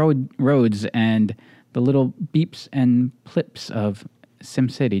roads and the little beeps and plips of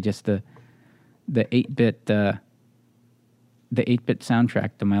SimCity, just the 8-bit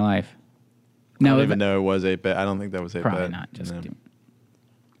soundtrack to my life. I don't even know it was 8-bit. I don't think that was 8-bit. Probably not. Just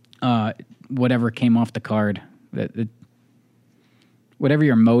whatever came off the card, whatever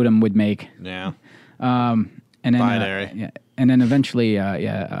your modem would make. Yeah. And then binary. And then eventually,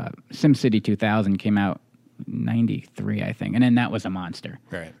 SimCity 2000 came out. 93, I think, and then that was a monster.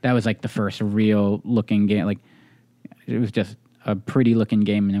 Right. That was like the first real looking game. Like it was just a pretty looking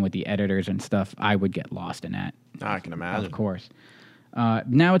game, and then with the editors and stuff, I would get lost in that. I can imagine. Of course.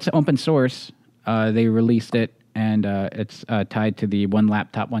 Now it's open source. They released it, and it's tied to the One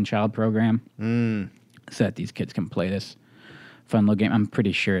Laptop, One Child program, so that these kids can play this fun little game. I'm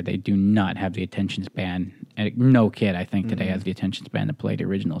pretty sure they do not have the attention span. And no kid, I think, today has the attention span to play the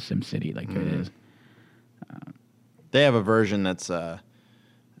original SimCity like it is. They have a version that's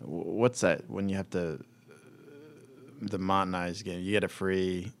what's that when you have the modernized game? You get it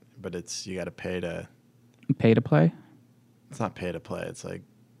free, but you got to pay to play. It's not pay to play. It's like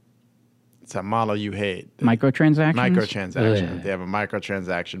it's a model you hate. Microtransactions. They have a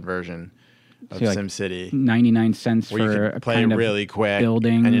microtransaction version of SimCity. 99 cents where for you can play really quick,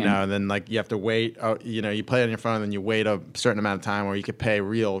 building, and and then like you have to wait. You play on your phone, and then you wait a certain amount of time, where you could pay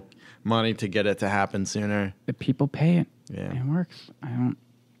real money to get it to happen sooner. The people pay it. Yeah. It works.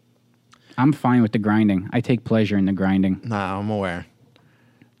 I'm fine with the grinding. I take pleasure in the grinding. No, I'm aware.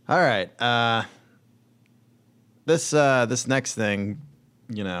 All right. This next thing,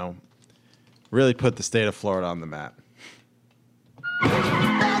 really put the state of Florida on the map.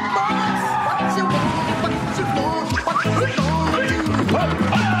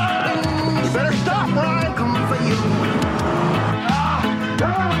 Better stop, Ryan. Coming for you.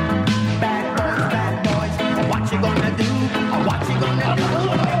 Bad boys, what you gonna do? What you gonna do?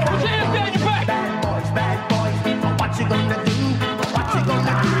 Bad boys, what you gonna do? What you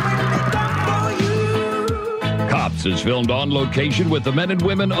gonna do when they come for you? Cops is filmed on location with the men and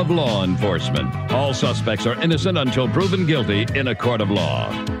women of law enforcement. All suspects are innocent until proven guilty in a court of law.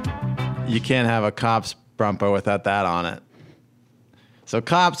 You can't have a Cops bumper without that on it. So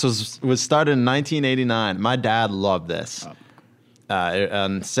Cops was started in 1989. My dad loved this.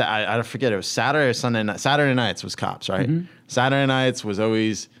 And I forget, it was Saturday or Sunday night. Saturday nights was Cops, right? Mm-hmm. Saturday nights was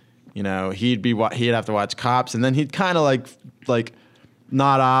always, he'd have to watch Cops, and then he'd kind of like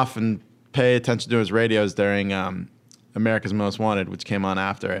nod off and pay attention to his radios during America's Most Wanted, which came on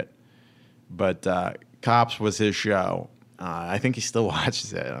after it. But Cops was his show. I think he still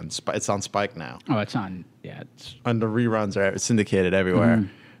watches it. It's on Spike now. Oh, it's on. Yeah, it's on the reruns. It's syndicated everywhere.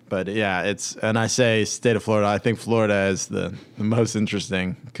 Mm-hmm. But yeah, and I say state of Florida. I think Florida is the most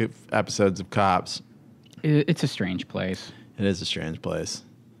interesting episodes of Cops. It's a strange place. It is a strange place.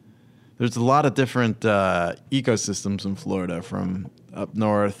 There's a lot of different ecosystems in Florida, from up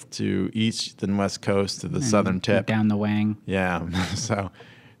north to east and west coast to the southern tip. Down the Wang. Yeah. So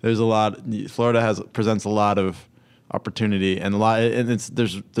there's a lot. Florida presents a lot of opportunity and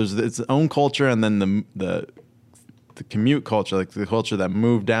there's its own culture, and then the commute culture, like the culture that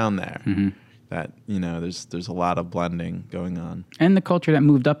moved down there. Mm-hmm. That there's a lot of blending going on, and the culture that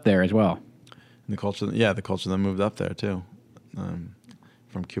moved up there as well. And the culture that moved up there too.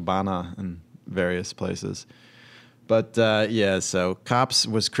 from Cubana and various places. But so Cops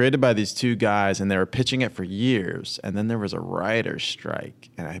was created by these two guys, and they were pitching it for years. And then there was a writer's strike,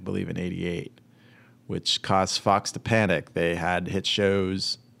 and I believe in '88, which caused Fox to panic. They had hit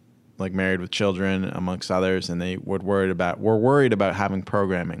shows like Married with Children, amongst others, and they were worried about having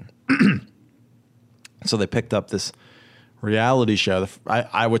programming. So they picked up this reality show,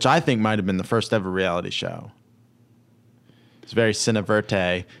 which I think might have been the first ever reality show. It's very cine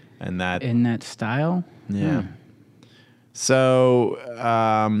verte, and that in that style. Yeah. So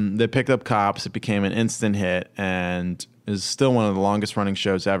they picked up Cops. It became an instant hit, and is still one of the longest running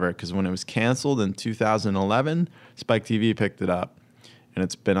shows ever. Because when it was canceled in 2011, Spike TV picked it up, and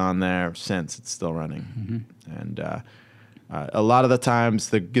it's been on there since. It's still running, and a lot of the times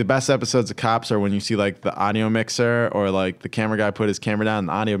the best episodes of Cops are when you see like the audio mixer or like the camera guy put his camera down, and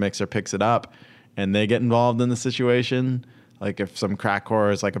the audio mixer picks it up, and they get involved in the situation. Like if some crack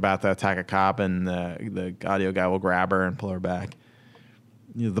whore is like about to attack a cop, and the audio guy will grab her and pull her back.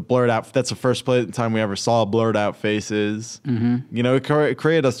 You know, the blurred out. That's the first time we ever saw blurred out faces. You know, it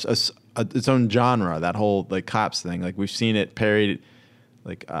created its own genre. That whole like Cops thing. Like we've seen it parodied.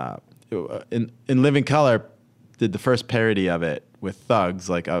 Like in Living Color, did the first parody of it with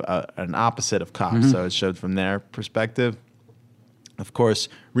thugs, like an opposite of Cops. So it showed from their perspective. Of course,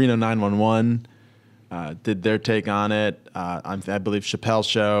 Reno 911. Did their take on it. I believe Chappelle's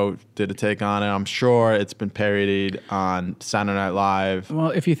Show did a take on it. I'm sure it's been parodied on Saturday Night Live. Well,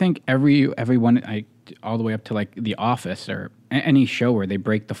 if you think everyone, all the way up to like The Office or any show where they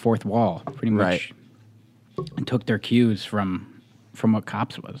break the fourth wall, pretty much, and took their cues from what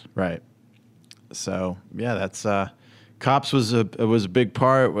Cops was. Right. So yeah, that's Cops was a big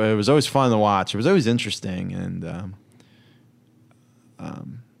part. It was always fun to watch. It was always interesting, and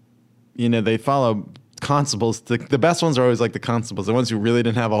you know, they follow constables. The best ones are always like the constables, the ones who really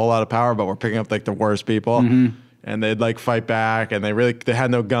didn't have a whole lot of power, but were picking up like the worst people, and they'd like fight back, and they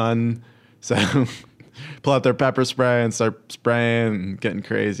had no gun, so pull out their pepper spray and start spraying and getting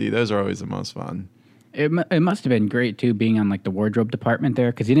crazy. Those are always the most fun. It must have been great too, being on like the wardrobe department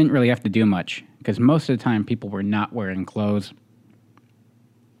there, because you didn't really have to do much, because most of the time people were not wearing clothes.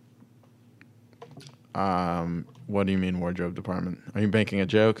 What do you mean wardrobe department? Are you making a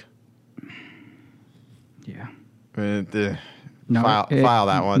joke? Yeah. File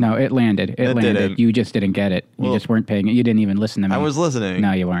that one. No, it landed. It landed. Didn't. You just didn't get it. You just weren't paying it. You didn't even listen to me. I was listening.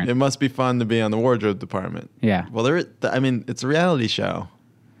 No, you weren't. It must be fun to be on the wardrobe department. Yeah. Well, it's a reality show.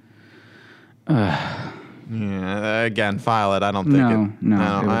 Yeah. Again, file it. I don't think No,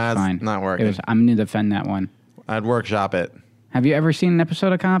 it was fine. Not working. I'm going to defend that one. I'd workshop it. Have you ever seen an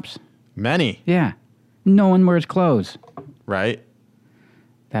episode of Cops? Many. Yeah. No one wears clothes. Right.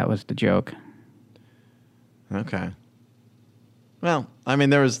 That was the joke. Okay. Well, I mean,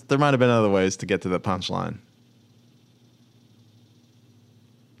 there might have been other ways to get to the punchline.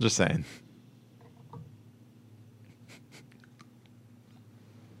 Just saying.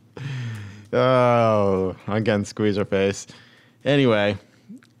 Oh, again, squeeze her face. Anyway,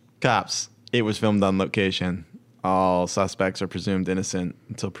 Cops. It was filmed on location. All suspects are presumed innocent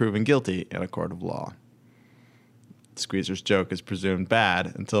until proven guilty in a court of law. Squeezer's joke is presumed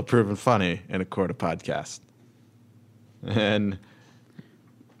bad until proven funny in a court of podcast. And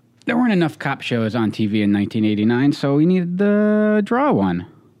there weren't enough cop shows on TV in 1989, so we needed to draw one.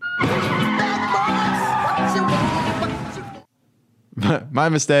 My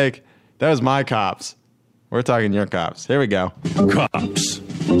mistake. That was my Cops. We're talking your Cops. Here we go. Cops,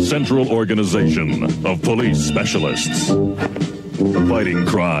 central organization of police specialists, fighting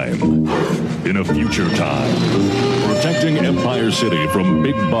crime in a future time, protecting Empire City from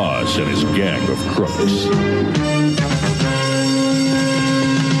Big Boss and his gang of crooks.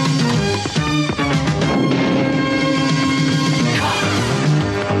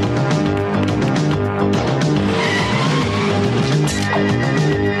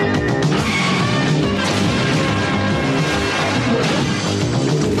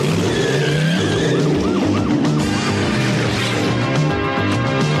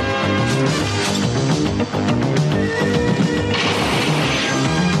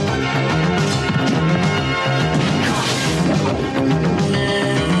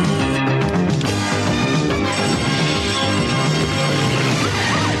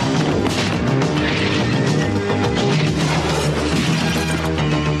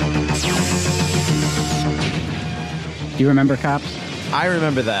 Do you remember Cops? I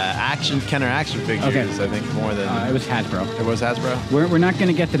remember the Kenner action figures. Okay. I think more than It was Hasbro. It was Hasbro. We're not going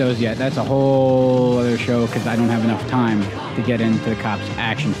to get to those yet. That's a whole other show because I don't have enough time to get into the cops'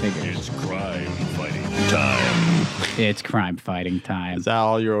 action figures. It's crime fighting time. It's crime fighting time. Is that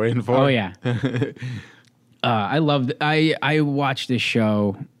all you were waiting for? Oh yeah. I loved. I watched this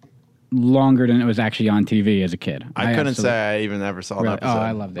show longer than it was actually on TV as a kid. I couldn't say I even ever saw an episode. Oh,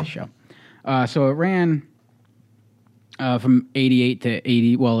 I love this show. So it ran from 88 to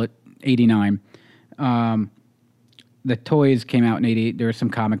 89. The toys came out in 88. There were some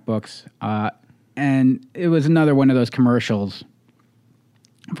comic books. And it was another one of those commercials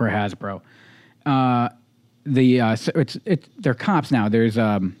for Hasbro. They're cops now. There's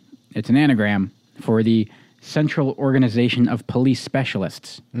it's an anagram for the Central Organization of Police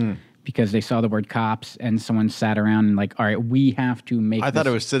Specialists. Because they saw the word cops and someone sat around and like, all right, we have to make. I thought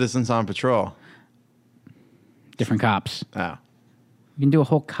it was Citizens on Patrol. Different cops. Oh. You can do a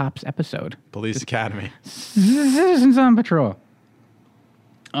whole cops episode. Police Academy. Citizens on Patrol.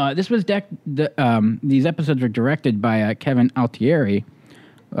 This was these episodes were directed by Kevin Altieri,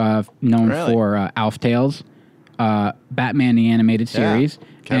 known for Alf Tales, Batman the Animated Series. Yeah.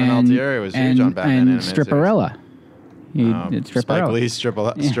 Kevin Altieri was huge on Batman and Animated Stripperella. Series. Spike Lee's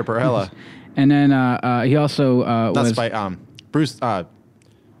Stripperella. And then he also was... Bruce...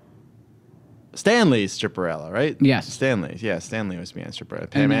 Stanley's Stripperella, right? Yes. Stanley was being Stripperella.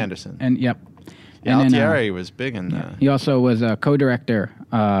 Pam Anderson. And yep. Yeah, and Altieri was big in He also was a co-director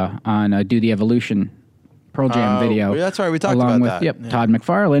on Do the Evolution Pearl Jam video. That's right, we talked along about with, that. Todd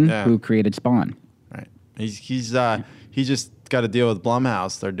McFarlane, who created Spawn. Right. He just got a deal with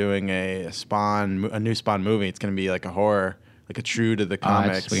Blumhouse. They're doing a new Spawn movie. It's going to be like a horror, like a true to the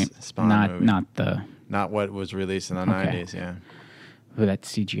comics Spawn movie. Not what was released in the 90s, yeah. Ooh, that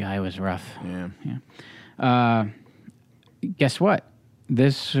CGI was rough. Yeah. Guess what?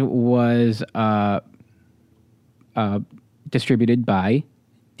 This was distributed by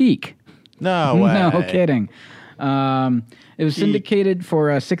Deke. No way. No kidding. It was syndicated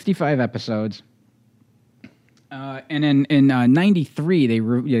for 65 episodes. And in 93, they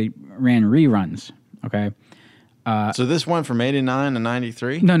ran reruns, okay? So this went from 89 to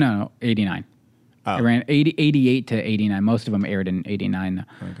 93? No, 89. Oh. It ran 88 to 89. Most of them aired in 89, though.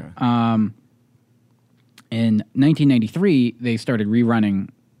 Okay. In 1993, they started rerunning,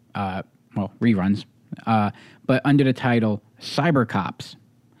 reruns, but under the title Cyber Cops,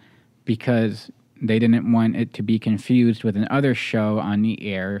 because they didn't want it to be confused with another show on the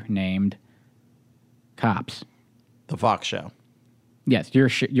air named Cops. The Fox show. Yes,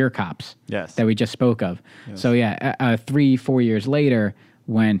 your Cops. Yes. That we just spoke of. Yes. So 3-4 years later,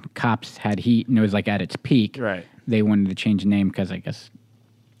 when Cops had heat and it was like at its peak, right? They wanted to change the name because I guess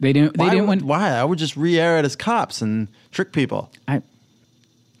they didn't. Why? I would just re-air it as Cops and trick people.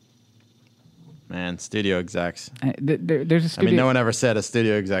 Man, studio execs. There's a studio. no one ever said a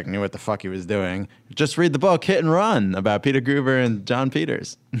studio exec knew what the fuck he was doing. Just read the book Hit and Run about Peter Gruber and John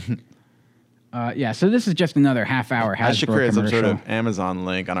Peters. So this is just another half-hour Hasbro I should create some commercial. sort of Amazon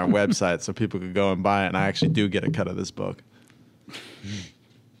link on our website so people could go and buy it, and I actually do get a cut of this book.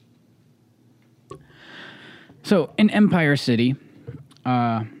 So in Empire City...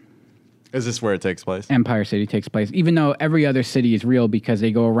 is this where it takes place? Empire City takes place, even though every other city is real because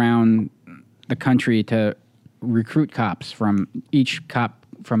they go around the country to recruit cops from each cop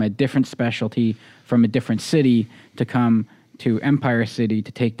from a different specialty, from a different city to come to Empire City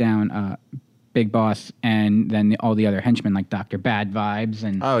to take down Big Boss and then all the other henchmen like Dr. Bad Vibes.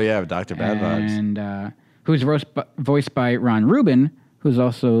 And Dr. Bad Vibes. And who's voiced by Ron Rubin, who's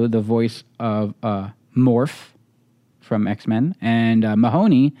also the voice of Morph from X-Men, and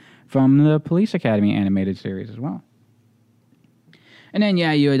Mahoney from the Police Academy animated series as well. And then,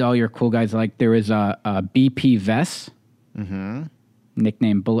 you had all your cool guys. Like, there was BP Vess,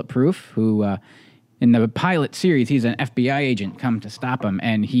 nicknamed Bulletproof, who, in the pilot series, he's an FBI agent come to stop him,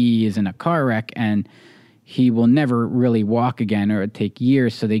 and he is in a car wreck, and he will never really walk again, or it'd take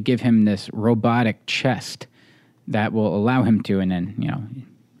years, so they give him this robotic chest that will allow him to, and then,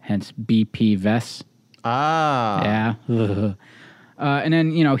 hence BP Vess. Ah. Yeah. And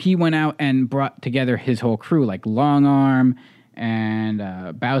then, he went out and brought together his whole crew, like Long Arm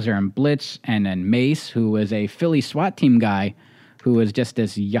and Bowser and Blitz, and then Mace, who was a Philly SWAT team guy who was just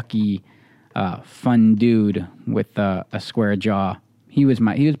this yucky, fun dude with a square jaw. He was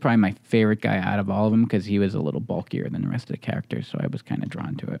probably my favorite guy out of all of them because he was a little bulkier than the rest of the characters, so I was kind of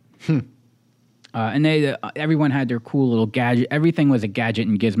drawn to it. And everyone had their cool little gadget. Everything was a gadget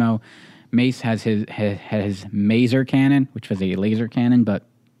and gizmo. Mace has his maser cannon, which was a laser cannon, but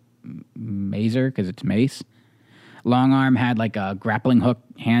maser because it's mace. Long Arm had like a grappling hook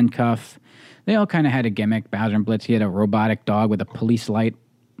handcuff. They all kind of had a gimmick. Bowser and Blitz, he had a robotic dog with a police light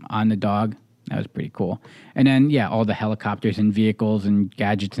on the dog. That was pretty cool. And then, yeah, all the helicopters and vehicles and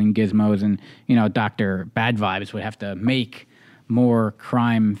gadgets and gizmos. And, Dr. Bad Vibes would have to make more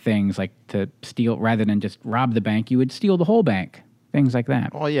crime things, like to steal, rather than just rob the bank, you would steal the whole bank. Things like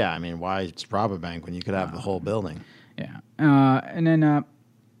that. Well, yeah, I mean, why just rob a bank when you could have the whole building? Yeah. And then,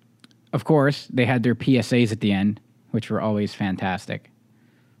 of course, they had their PSAs at the end, which were always fantastic.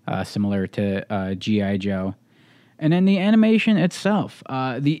 Similar to G.I. Joe. And then the animation itself.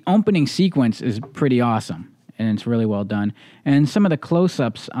 The opening sequence is pretty awesome, and it's really well done. And some of the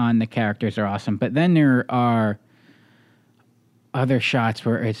close-ups on the characters are awesome, but then there are other shots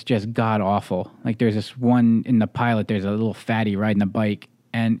where it's just god-awful. Like there's this one in the pilot, there's a little fatty riding a bike,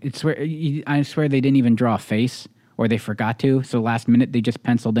 and I swear they didn't even draw a face, or they forgot to, so last minute they just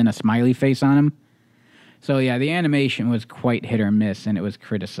penciled in a smiley face on him. So yeah, the animation was quite hit or miss, and it was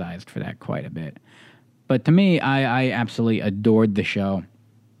criticized for that quite a bit. But to me, I absolutely adored the show,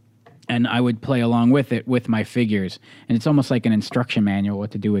 and I would play along with it with my figures. And it's almost like an instruction manual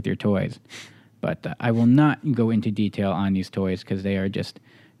what to do with your toys. But I will not go into detail on these toys because they are just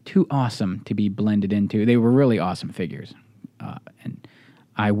too awesome to be blended into. They were really awesome figures, and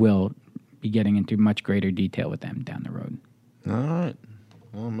I will be getting into much greater detail with them down the road. All right.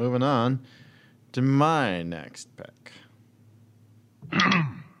 Well, moving on to my next pick.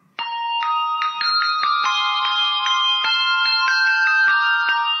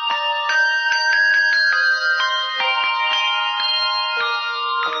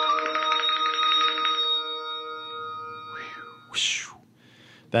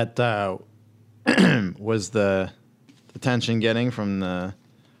 That was the attention getting from the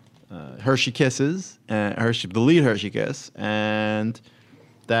Hershey Kisses, the lead Hershey Kiss, and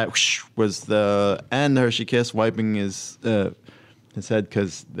that was the end Hershey Kiss wiping his head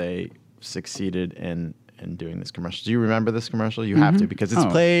because they succeeded in doing this commercial. Do you remember this commercial? You have to, because it's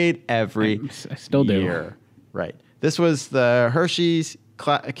played every I still year. do. Right. This was the Hershey's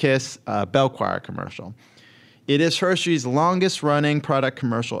Kiss Bell Choir commercial. It is Hershey's longest-running product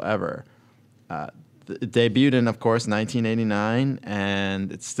commercial ever. It debuted in, of course, 1989,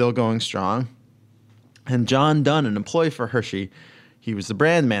 and it's still going strong. And John Dunn, an employee for Hershey, he was the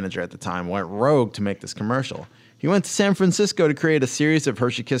brand manager at the time, went rogue to make this commercial. He went to San Francisco to create a series of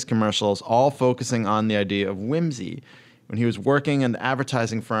Hershey Kiss commercials, all focusing on the idea of whimsy. When he was working in the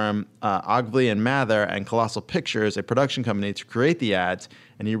advertising firm Ogilvy and Mather and Colossal Pictures, a production company, to create the ads,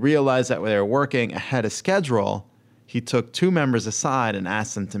 and he realized that when they were working ahead of schedule, he took two members aside and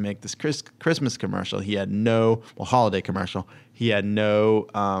asked them to make this Christmas commercial. He had holiday commercial. He had no,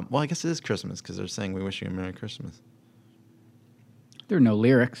 I guess it is Christmas because they're saying we wish you a Merry Christmas. There are no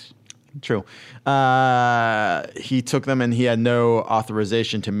lyrics. True. He took them and he had no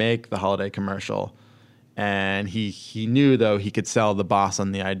authorization to make the holiday commercial. And he knew, though, he could sell the boss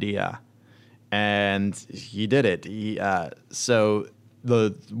on the idea. And he did it. So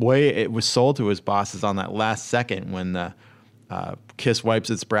the way it was sold to his boss is on that last second when the Kiss wipes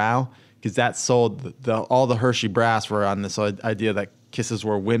its brow, because that sold all the Hershey brass were on this idea that Kisses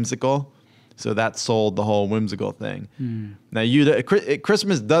were whimsical. So that sold the whole whimsical thing. Now,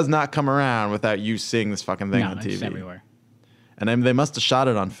 Christmas does not come around without you seeing this fucking thing on TV. It's everywhere. And they must have shot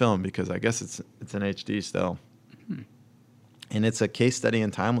it on film because I guess it's in HD still. And it's a case study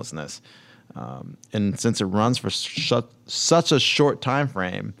in timelessness. And since it runs for such a short time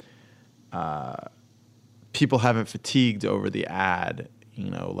frame, people haven't fatigued over the ad,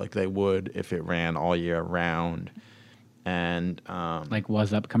 like they would if it ran all year round. And like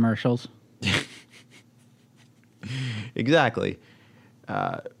Was Up commercials? Exactly.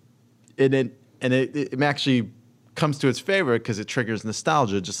 It actually comes to its favor because it triggers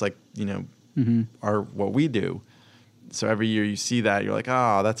nostalgia, just like what we do. So every year you see that, you're like,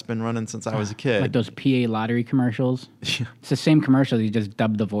 oh, that's been running since I was a kid. Like those PA lottery commercials. It's the same commercial. You just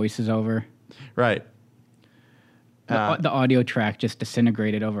dub the voices over. Right. The audio track just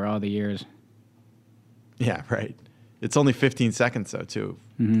disintegrated over all the years. Yeah, right. It's only 15 seconds, though, too,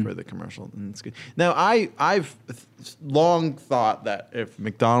 for the commercial. And it's good. Now, I've long thought that if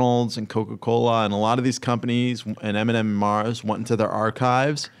McDonald's and Coca-Cola and a lot of these companies and M&M and Mars went into their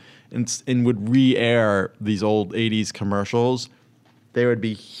archives and would re-air these old 80s commercials, they would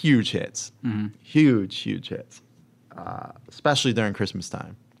be huge hits. Huge, huge hits, especially during Christmas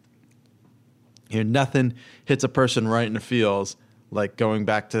time. Nothing hits a person right in the feels like going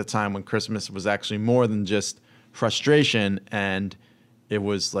back to the time when Christmas was actually more than just frustration, and it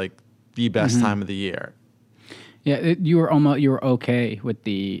was like the best time of the year. Yeah, you were okay with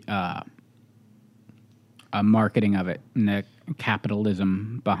the marketing of it and the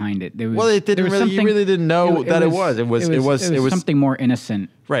capitalism behind it. Well, it didn't really. You really didn't know that it was. It was something more innocent.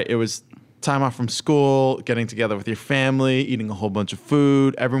 Right. It was time off from school, getting together with your family, eating a whole bunch of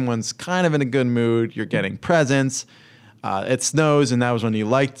food. Everyone's kind of in a good mood. You're getting presents. It snows, and that was when you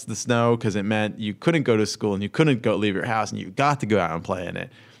liked the snow because it meant you couldn't go to school and you couldn't leave your house, and you got to go out and play in it.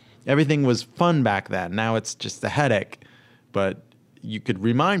 Everything was fun back then. Now it's just a headache. But you could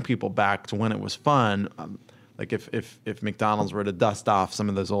remind people back to when it was fun. Like if McDonald's were to dust off some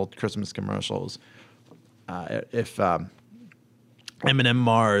of those old Christmas commercials, if M&M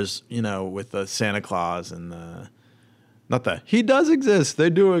Mars, with the Santa Claus and he does exist, they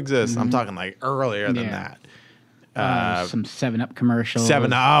do exist. I'm talking like earlier than that. Some 7-Up commercials.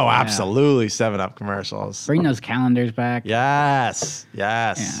 Absolutely 7-Up commercials. Bring those calendars back. Yes.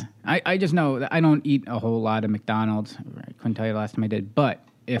 Yeah. I just know that I don't eat a whole lot of McDonald's. I couldn't tell you the last time I did. But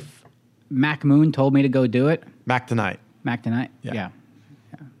if Mac Moon told me to go do it. Mac Tonight? Yeah.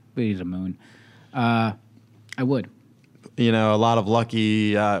 But he's a moon. I would. A lot of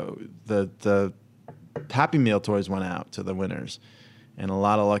lucky, the Happy Meal toys went out to the winners. And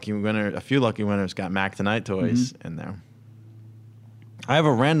a few lucky winners got Mac Tonight toys in there. I have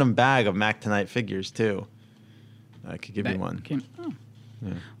a random bag of Mac Tonight figures too. I could give you one.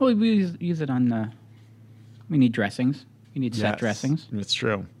 Yeah. Well, we use it on. We need dressings. We need set dressings. It's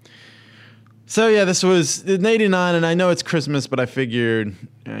true. So yeah, this was in '89, and I know it's Christmas, but I figured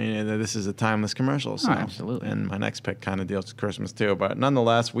that this is a timeless commercial. So. Absolutely. And my next pick kind of deals with Christmas too, but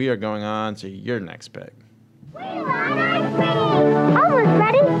nonetheless, we are going on to your next pick. Almost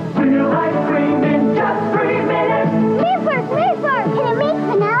ready. Real ice cream in just 3 minutes. Me first. Can it make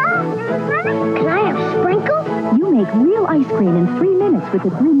vanilla? Can I have sprinkles? You make real ice cream in 3 minutes with the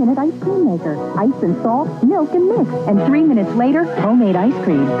 3-minute ice cream maker. Ice and salt, milk and mix. And 3 minutes later, homemade ice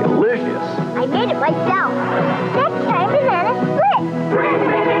cream. Delicious. I made it myself. Next time, banana split.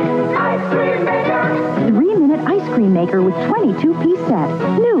 3-minute ice cream maker. 3-minute ice cream maker with 22-piece set.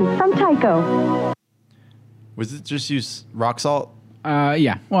 New from Tyco. Was it just use rock salt?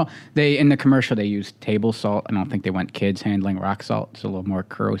 Yeah. Well, in the commercial they used table salt. I don't think they want kids handling rock salt. It's a little more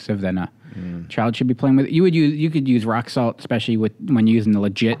corrosive than a child should be playing with. You could use rock salt, especially when using the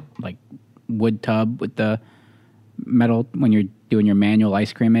legit like wood tub with the metal when you're doing your manual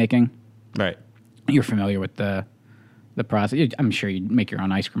ice cream making. Right. You're familiar with the process. I'm sure you make your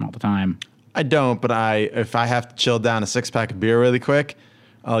own ice cream all the time. I don't, but if I have to chill down a 6-pack of beer really quick,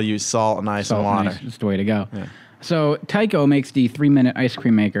 I'll use salt and ice and water. That's the way to go. Yeah. So Tyco makes the 3-minute ice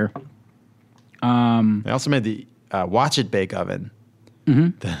cream maker. They also made the Watch It Bake Oven.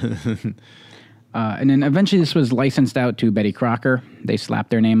 Mm-hmm. And then eventually this was licensed out to Betty Crocker. They slapped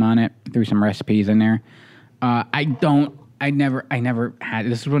their name on it, threw some recipes in there. I never had.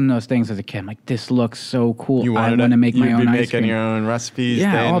 This is one of those things as a kid. I'm like, this looks so cool. I want to make my own ice cream. Making your own recipes.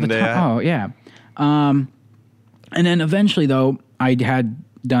 Yeah, all the time. Oh, yeah. And then eventually, though, I had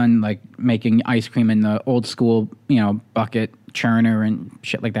done like making ice cream in the old school, bucket churner and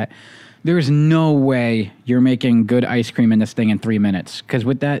shit like that. There's no way you're making good ice cream in this thing in 3 minutes. Because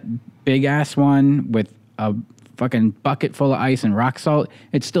with that big ass one with a fucking bucket full of ice and rock salt,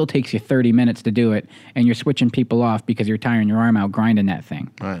 it still takes you 30 minutes to do it. And you're switching people off because you're tiring your arm out grinding that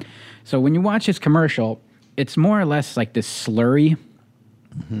thing. Right. So when you watch this commercial, it's more or less like this slurry.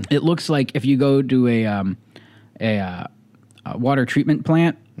 Mm-hmm. It looks like if you go to a water treatment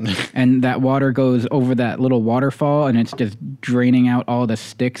plant and that water goes over that little waterfall and it's just draining out all the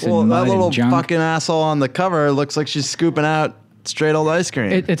sticks and mud that little and junk. Fucking asshole on the cover looks like she's scooping out straight old ice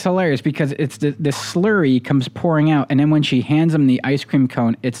cream. It's hilarious because it's the slurry comes pouring out, and then when she hands him the ice cream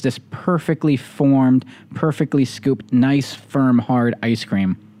cone, it's this perfectly formed, perfectly scooped, nice, firm, hard ice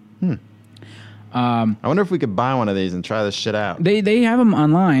cream. I wonder if we could buy one of these and try this shit out. They have them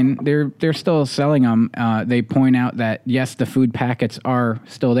online. They're still selling them. They point out that yes, the food packets are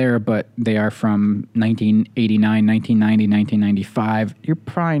still there, but they are from 1989, 1990, 1995. You're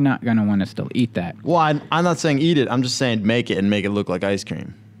probably not going to want to still eat that. Well, I'm not saying eat it. I'm just saying make it and make it look like ice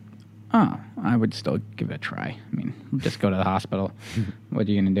cream. Oh, I would still give it a try. I mean, just go to the hospital. What are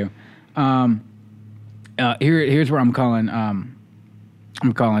you going to do? Here's where I'm calling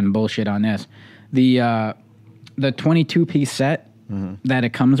bullshit on this. The 22-piece set that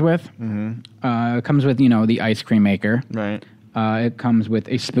it comes with, it comes with, the ice cream maker. Right. It comes with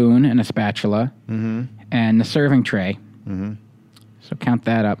a spoon and a spatula and the serving tray. So count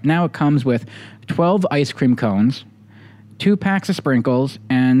that up. Now it comes with 12 ice cream cones, 2 packs of sprinkles,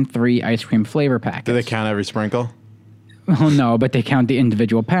 and 3 ice cream flavor packets. Do they count every sprinkle? Well, no, but they count the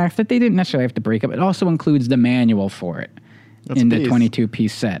individual packs that they didn't necessarily have to break up. It also includes the manual for it in the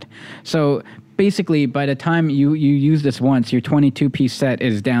 22-piece set. So basically, by the time you use this once, your 22-piece set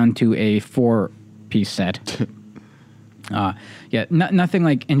is down to a 4-piece set. Nothing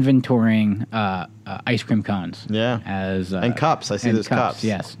like inventorying ice cream cones. Yeah. And cups. I see there's cups.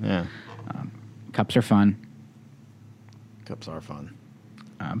 Yes. Yeah. Cups are fun. Cups are fun.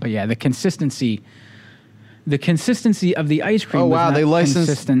 But yeah, the consistency of the ice cream. Oh was wow, not they licensed.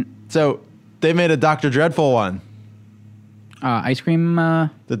 consistent. So they made a Dr. Dreadful one. Ice cream.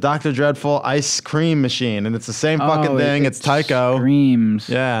 The Dr. Dreadful ice cream machine, and it's the same fucking thing. It's Tycho. Screams.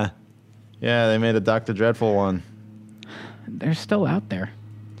 Yeah. They made a Dr. Dreadful one. They're still out there.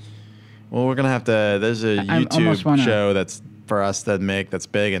 Well, we're gonna have to. There's a YouTube show that's for us that's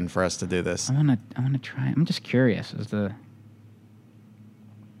big, and for us to do this. I wanna try. I'm just curious as to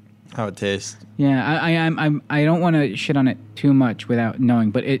how it tastes. Yeah, I don't want to shit on it too much without knowing,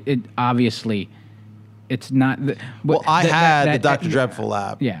 but it obviously. It's not. I had the Dr. Dreadful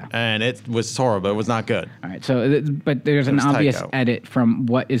lab. Yeah. And it was horrible. It was not good. All right. So, but there's an obvious edit from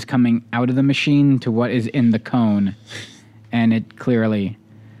what is coming out of the machine to what is in the cone. And it clearly.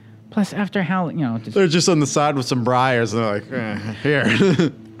 Plus, after how, they're just on the side with some briars and they're like, here.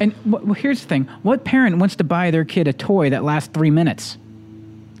 And here's the thing. What parent wants to buy their kid a toy that lasts 3 minutes?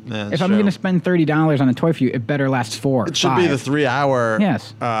 Yeah, if I'm going to spend $30 on a toy for you, it better last 4. It should be the 3-hour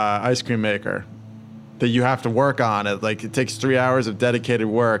yes. Ice cream maker. That you have to work on it. Like, it takes 3 hours of dedicated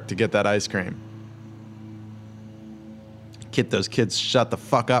work to get that ice cream. Get those kids shut the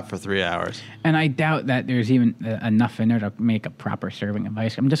fuck up for 3 hours. And I doubt that there's even enough in there to make a proper serving of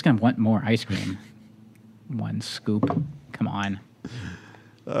ice cream. I'm just going to want more ice cream. 1 scoop. Come on.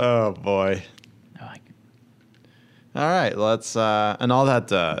 Oh, boy. All right, let's... and all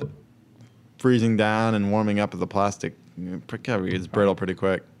that freezing down and warming up of the plastic it's brittle pretty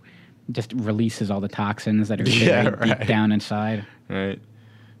quick. Just releases all the toxins that are deep down inside. Right.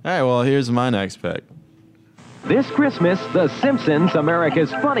 All right, well, here's my next pick. This Christmas, the Simpsons,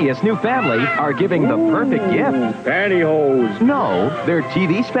 America's funniest new family, are giving the perfect gift. Pantyhose. No, their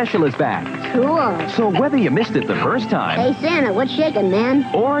TV special is back. Cool. So whether you missed it the first time... Hey, Santa, what's shaking,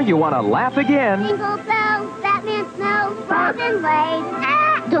 man? Or you want to laugh again... Jingle bells, Batman snows, frozen waves. Ah!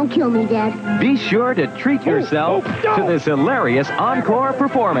 Don't kill me, Dad. Be sure to treat yourself to this hilarious encore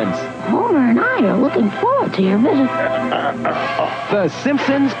performance. Homer and I are looking forward to your visit. The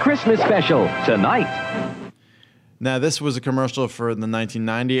Simpsons Christmas Special, tonight. Now, this was a commercial for the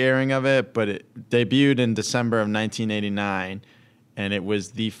 1990 airing of it, but it debuted in December of 1989, and it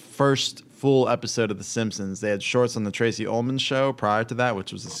was the first full episode of The Simpsons. They had shorts on the Tracy Ullman Show prior to that,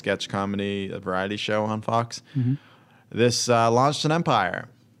 which was a sketch comedy, a variety show on Fox. Mm-hmm. This launched an empire.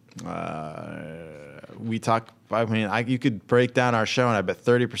 You could break down our show, and I bet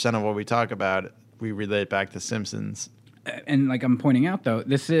 30% of what we talk about, we relate back to Simpsons. And like I'm pointing out, though,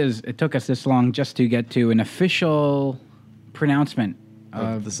 it took us this long just to get to an official pronouncement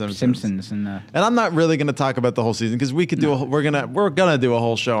of the Simpsons. And I'm not really going to talk about the whole season because we could we're gonna do a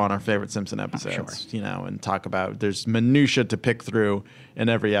whole show on our favorite Simpson episodes, and talk about. There's minutia to pick through in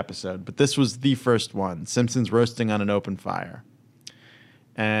every episode, but this was the first one: Simpsons roasting on an open fire,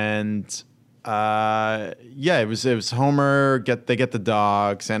 and it was Homer they get the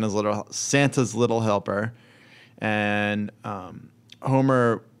dog, Santa's little helper. And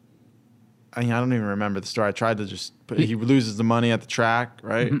Homer, I don't even remember the story. I tried to he loses the money at the track,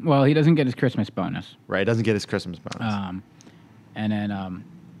 right? Mm-hmm. Well, he doesn't get his Christmas bonus. Right, he doesn't get his Christmas bonus. And then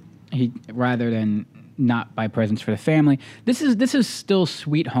he, rather than not buy presents for the family, this is still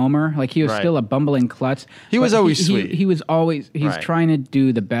sweet Homer. Like, he was still a bumbling klutz. He was always sweet. He's trying to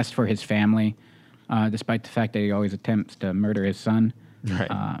do the best for his family, despite the fact that he always attempts to murder his son.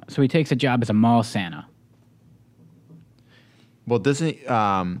 Right. So he takes a job as a mall Santa. Well, doesn't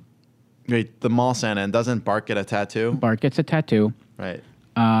the mall Santa, and doesn't Bart get a tattoo? Bart gets a tattoo. Right.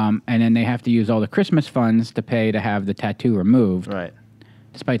 And then they have to use all the Christmas funds to pay to have the tattoo removed. Right.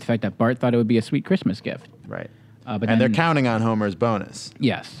 Despite the fact that Bart thought it would be a sweet Christmas gift. Right. But they're counting on Homer's bonus.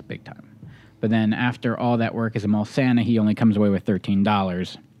 Yes, big time. But then after all that work as a mall Santa, he only comes away with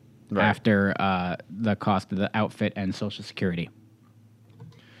 $13 after the cost of the outfit and Social Security.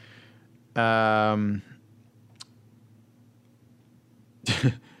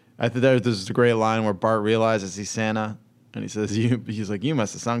 I think there's a great line where Bart realizes he's Santa, and he says, he's like, you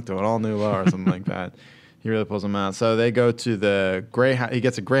must have sunk to an all-new low or something like that. He really pulls him out. So they go to the Greyhound. He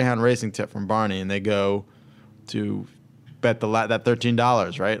gets a Greyhound racing tip from Barney, and they go to bet that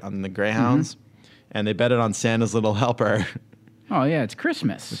 $13, right, on the Greyhounds. Mm-hmm. And they bet it on Santa's little helper. Oh, yeah, it's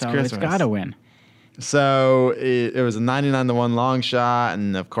Christmas. It's got to win. So it was a 99-1 long shot,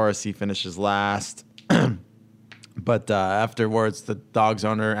 and, of course, he finishes last. But afterwards, the dog's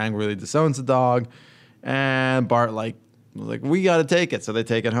owner angrily disowns the dog, and Bart was like, we got to take it. So they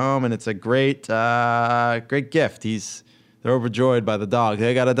take it home, and it's a great gift. They're overjoyed by the dog.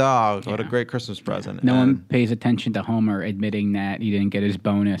 They got a dog. Yeah. What a great Christmas present. No one pays attention to Homer admitting that he didn't get his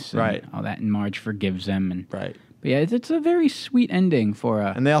bonus. And all that, and Marge forgives him. And right. But yeah, it's a very sweet ending for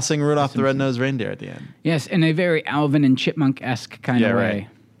And they all sing Rudolph the Red-Nosed Reindeer at the end. Yes, in a very Alvin and Chipmunk-esque kind of way. Right.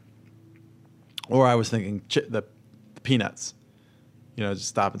 Or I was thinking the Peanuts. Just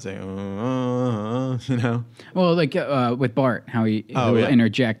stop and say, Well, like with Bart, how he'll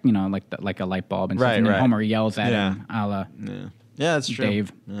interject, like a light bulb and stuff. And then Homer yells at him, a la that's true.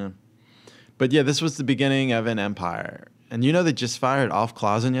 Dave. Yeah. But yeah, this was the beginning of an empire. And they just fired Alf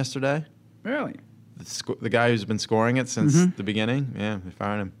Clausen yesterday? Really? The guy who's been scoring it since the beginning? Yeah, they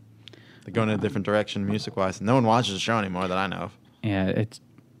fired him. They're going in a different direction music-wise. No one watches the show anymore that I know of. Yeah,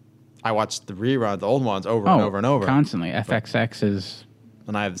 I watched the reruns, the old ones, over and over and over. Constantly. FXX is...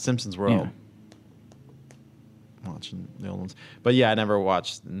 And I have the Simpsons World. Watching the old ones. But yeah, I never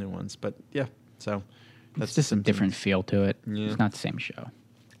watched the new ones. But yeah, so that's just a different feel to it. Yeah. It's not the same show.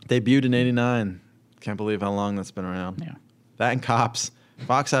 Debuted in '89. Can't believe how long that's been around. Yeah. That and Cops.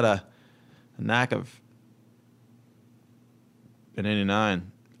 Fox had a knack of, in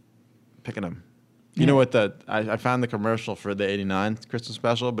 '89, picking them. You know what I found the commercial for the '89 Christmas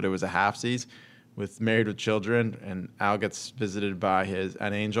special, but it was a halfsies with Married with Children, and Al gets visited by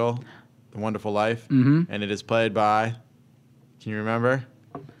an angel, The Wonderful Life, and it is played by, can you remember?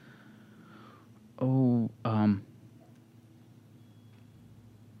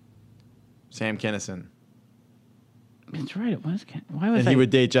 Sam Kinison. That's right, it was. Why was And he would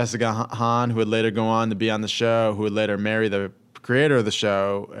date Jessica Hahn, who would later go on to be on the show, who would later marry the creator of the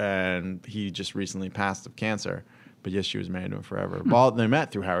show, and he just recently passed of cancer. But yes, she was married to him forever. Well, they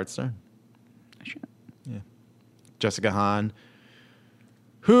met through Howard Stern. Yeah. Jessica Hahn,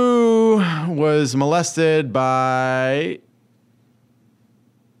 who was molested by...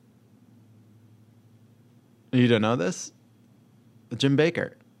 You don't know this? Jim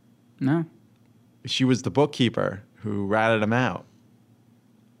Baker. No. She was the bookkeeper who ratted him out,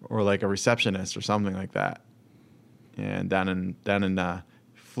 or like a receptionist or something like that. And down in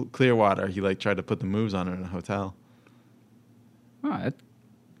Clearwater, he tried to put the moves on her in a hotel. Oh,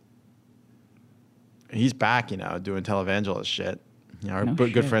 he's back, doing televangelist shit. Our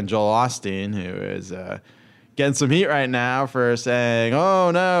good friend Joel Osteen, who is getting some heat right now for saying,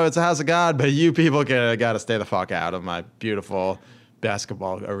 "Oh no, it's a house of God, but you people got to stay the fuck out of my beautiful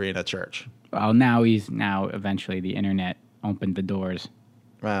basketball arena church." Well, now eventually the internet opened the doors.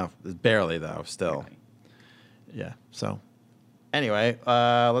 Well, barely though, still. Barely. Yeah. So, anyway,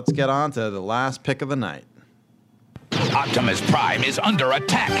 let's get on to the last pick of the night. Optimus Prime is under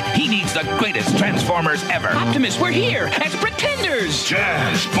attack. He needs the greatest Transformers ever. Optimus, we're here as Pretenders.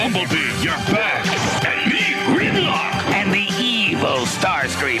 Jazz, Bumblebee, you're back. And me, Gridlock. And the evil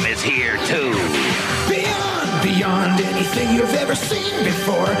Starscream is here too. Beyond anything you've ever seen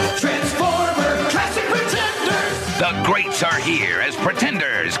before. Transformer Classic Pretenders. The greats are here as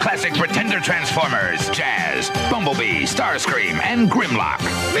Pretenders, Classic Pretender Transformers, Jazz, Bumblebee, Starscream, and Grimlock.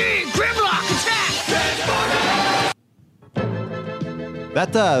 Me, Grimlock, attack! Transformers!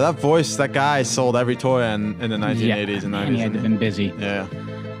 That voice, that guy sold every toy in the 1980s and 90s. And he had been busy. Yeah.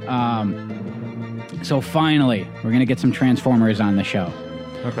 So finally, we're going to get some Transformers on the show.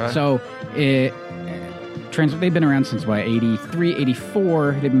 Okay. So they've been around since, 83,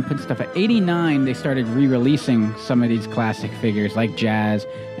 84. They've been putting stuff at 89. They started re-releasing some of these classic figures like Jazz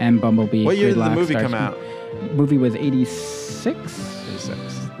and Bumblebee. What year did the movie come out? Movie was 86.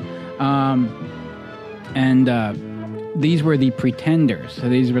 86. These were the Pretenders. So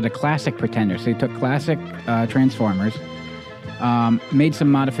these were the classic Pretenders. So they took classic Transformers, made some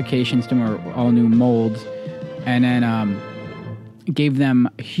modifications to all new molds, and then gave them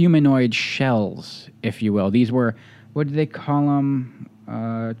humanoid shells, if you will. These were, what did they call them?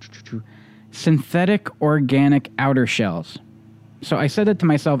 Synthetic organic outer shells. So I said it to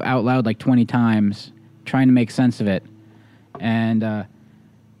myself out loud like 20 times, trying to make sense of it. And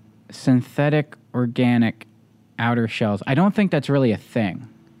synthetic organic outer shells. I don't think that's really a thing.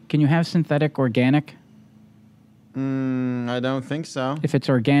 Can you have synthetic organic? I don't think so. If it's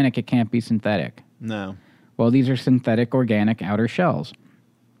organic, it can't be synthetic. No. Well, these are synthetic organic outer shells.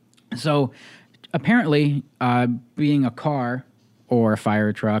 So apparently, being a car or a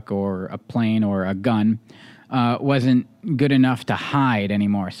fire truck or a plane or a gun wasn't good enough to hide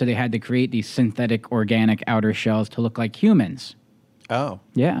anymore. So they had to create these synthetic organic outer shells to look like humans. Oh.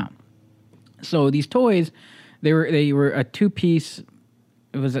 Yeah. So these toys, they were a two-piece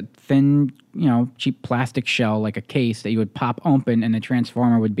it was a thin, cheap plastic shell, like a case that you would pop open and the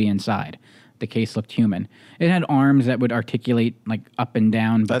Transformer would be inside. The case looked human. It had arms that would articulate like up and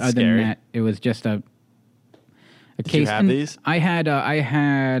down, but other than that, it was just a case. Did you have these? I had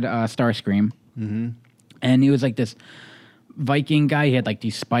Starscream, and he was like this Viking guy. He had like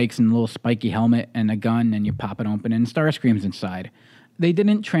these spikes and a little spiky helmet and a gun, and you pop it open, and Starscream's inside. They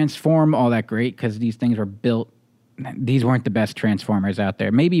didn't transform all that great because these things were built. These weren't the best Transformers out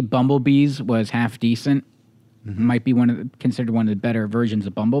there. Maybe Bumblebee's was half decent. Might be considered one of the better versions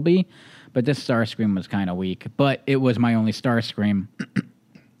of Bumblebee, but this Starscream was kind of weak. But it was my only Starscream,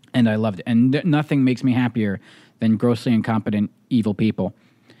 and I loved it. And nothing makes me happier than grossly incompetent evil people.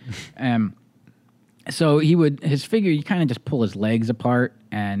 So his figure, you kind of just pull his legs apart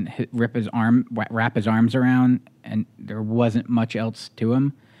and wrap his arms around, and there wasn't much else to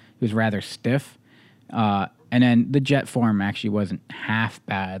him. He was rather stiff. And then the jet form actually wasn't half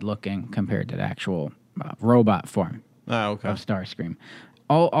bad looking compared to the actual robot form of Starscream.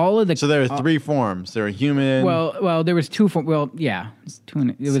 All of the so there were three forms. There were human. Well, there was two forms. Well, yeah, it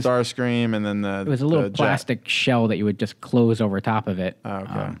was Starscream, and then it was a little plastic shell that you would just close over top of it.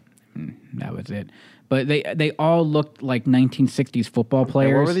 That was it. But they all looked like 1960s football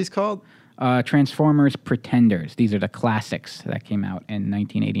players. And what were these called? Transformers Pretenders. These are the classics that came out in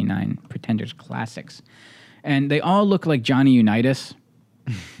 1989. Pretenders Classics. And they all look like Johnny Unitas.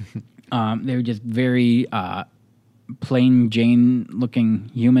 They were just very plain Jane looking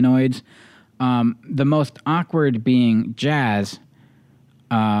humanoids. The most awkward being Jazz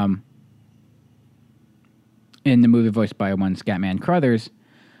in the movie voiced by one Scatman Crothers.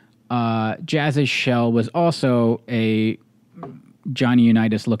 Jazz's shell was also a Johnny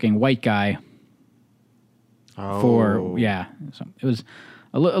Unitas looking white guy. So it was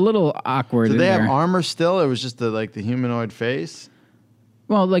a little awkward. Did they have armor still? It was just the humanoid face.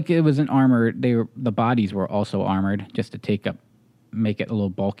 Well, like it was an armor. The bodies were also armored just to make it a little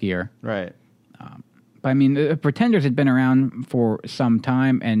bulkier. Right. But I mean, the Pretenders had been around for some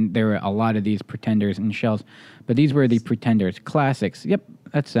time, and there were a lot of these Pretenders in shells. But these were the Pretenders Classics. Yep,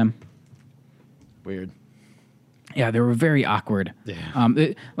 that's them. Weird. Yeah, they were very awkward.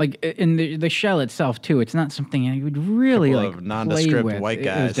 Yeah. Like in the shell itself too. It's not something you would really like of nondescript play with. White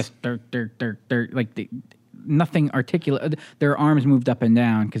guys. It was just dirt. Like nothing articulate. Their arms moved up and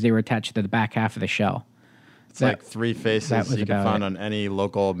down because they were attached to the back half of the shell. It's like three faces you can find on any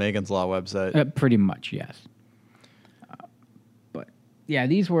local Megan's Law website. Pretty much, yes. But yeah,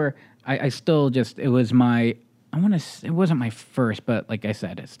 these were. I still just. It was my. It wasn't my first, but like I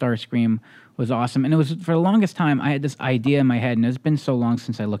said, Starscream was awesome, and it was for the longest time. I had this idea in my head, and it's been so long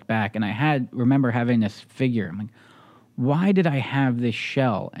since I looked back, and I remember having this figure. I'm like, why did I have this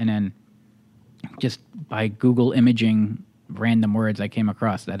shell? And then just by Google imaging random words, I came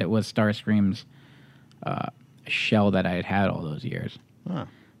across that it was Starscream's shell that I had all those years. Huh.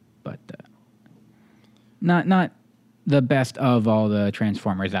 But not the best of all the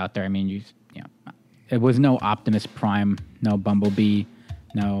Transformers out there. I mean, it was no Optimus Prime, no Bumblebee,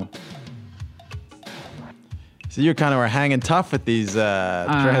 no. So you kind of were hanging tough with these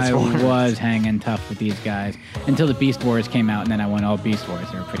Transformers. I was hanging tough with these guys until the Beast Wars came out, and then I went all Beast Wars.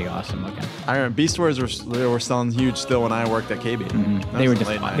 They were pretty awesome looking. I remember Beast Wars were selling huge still when I worked at KB. Mm-hmm. They were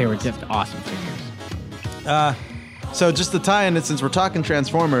just awesome figures. So just to tie in it, since we're talking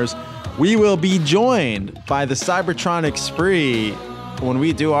Transformers, we will be joined by the Cybertronic Spree when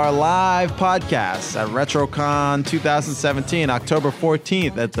we do our live podcast at RetroCon 2017, October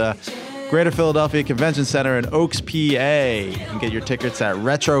 14th at the Greater Philadelphia Convention Center in Oaks, PA. You can get your tickets at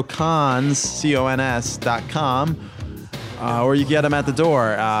retrocons.com, or you can get them at the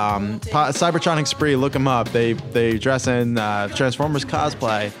door. Cybertronic Spree, look them up. They dress in Transformers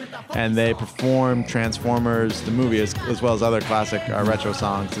cosplay, and they perform Transformers, the movie, as well as other classic retro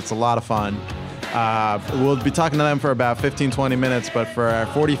songs. It's a lot of fun. We'll be talking to them for about 15-20 minutes, but for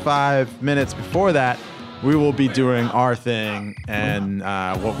 45 minutes before that, we will be doing our thing and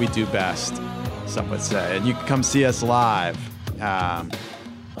what we do best, some would say. And you can come see us live right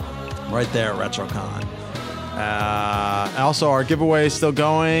there at RetroCon. Also, our giveaway is still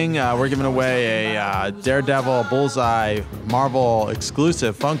going. We're giving away a Daredevil Bullseye Marvel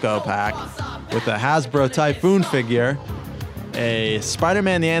exclusive Funko pack with a Hasbro Typhoon figure, a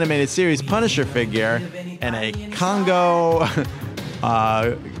Spider-Man the Animated Series Punisher figure, and a Congo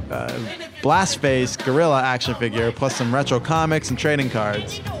Blastface Gorilla action figure, plus some retro comics and trading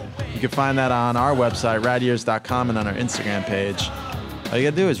cards. You can find that on our website, radyears.com, and on our Instagram page. All you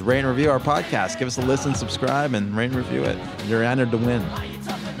gotta do is rate and review our podcast. Give us a listen, subscribe, and rate and review it. You're entered to win.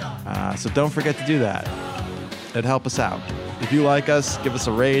 So don't forget to do that. It'd help us out. If you like us, give us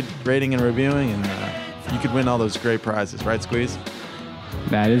a rating and reviewing, and you could win all those great prizes. Right, Squeeze?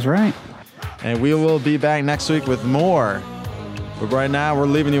 That is right. And we will be back next week with more. But right now, we're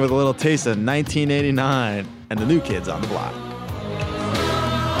leaving you with a little taste of 1989 and the New Kids on the Block.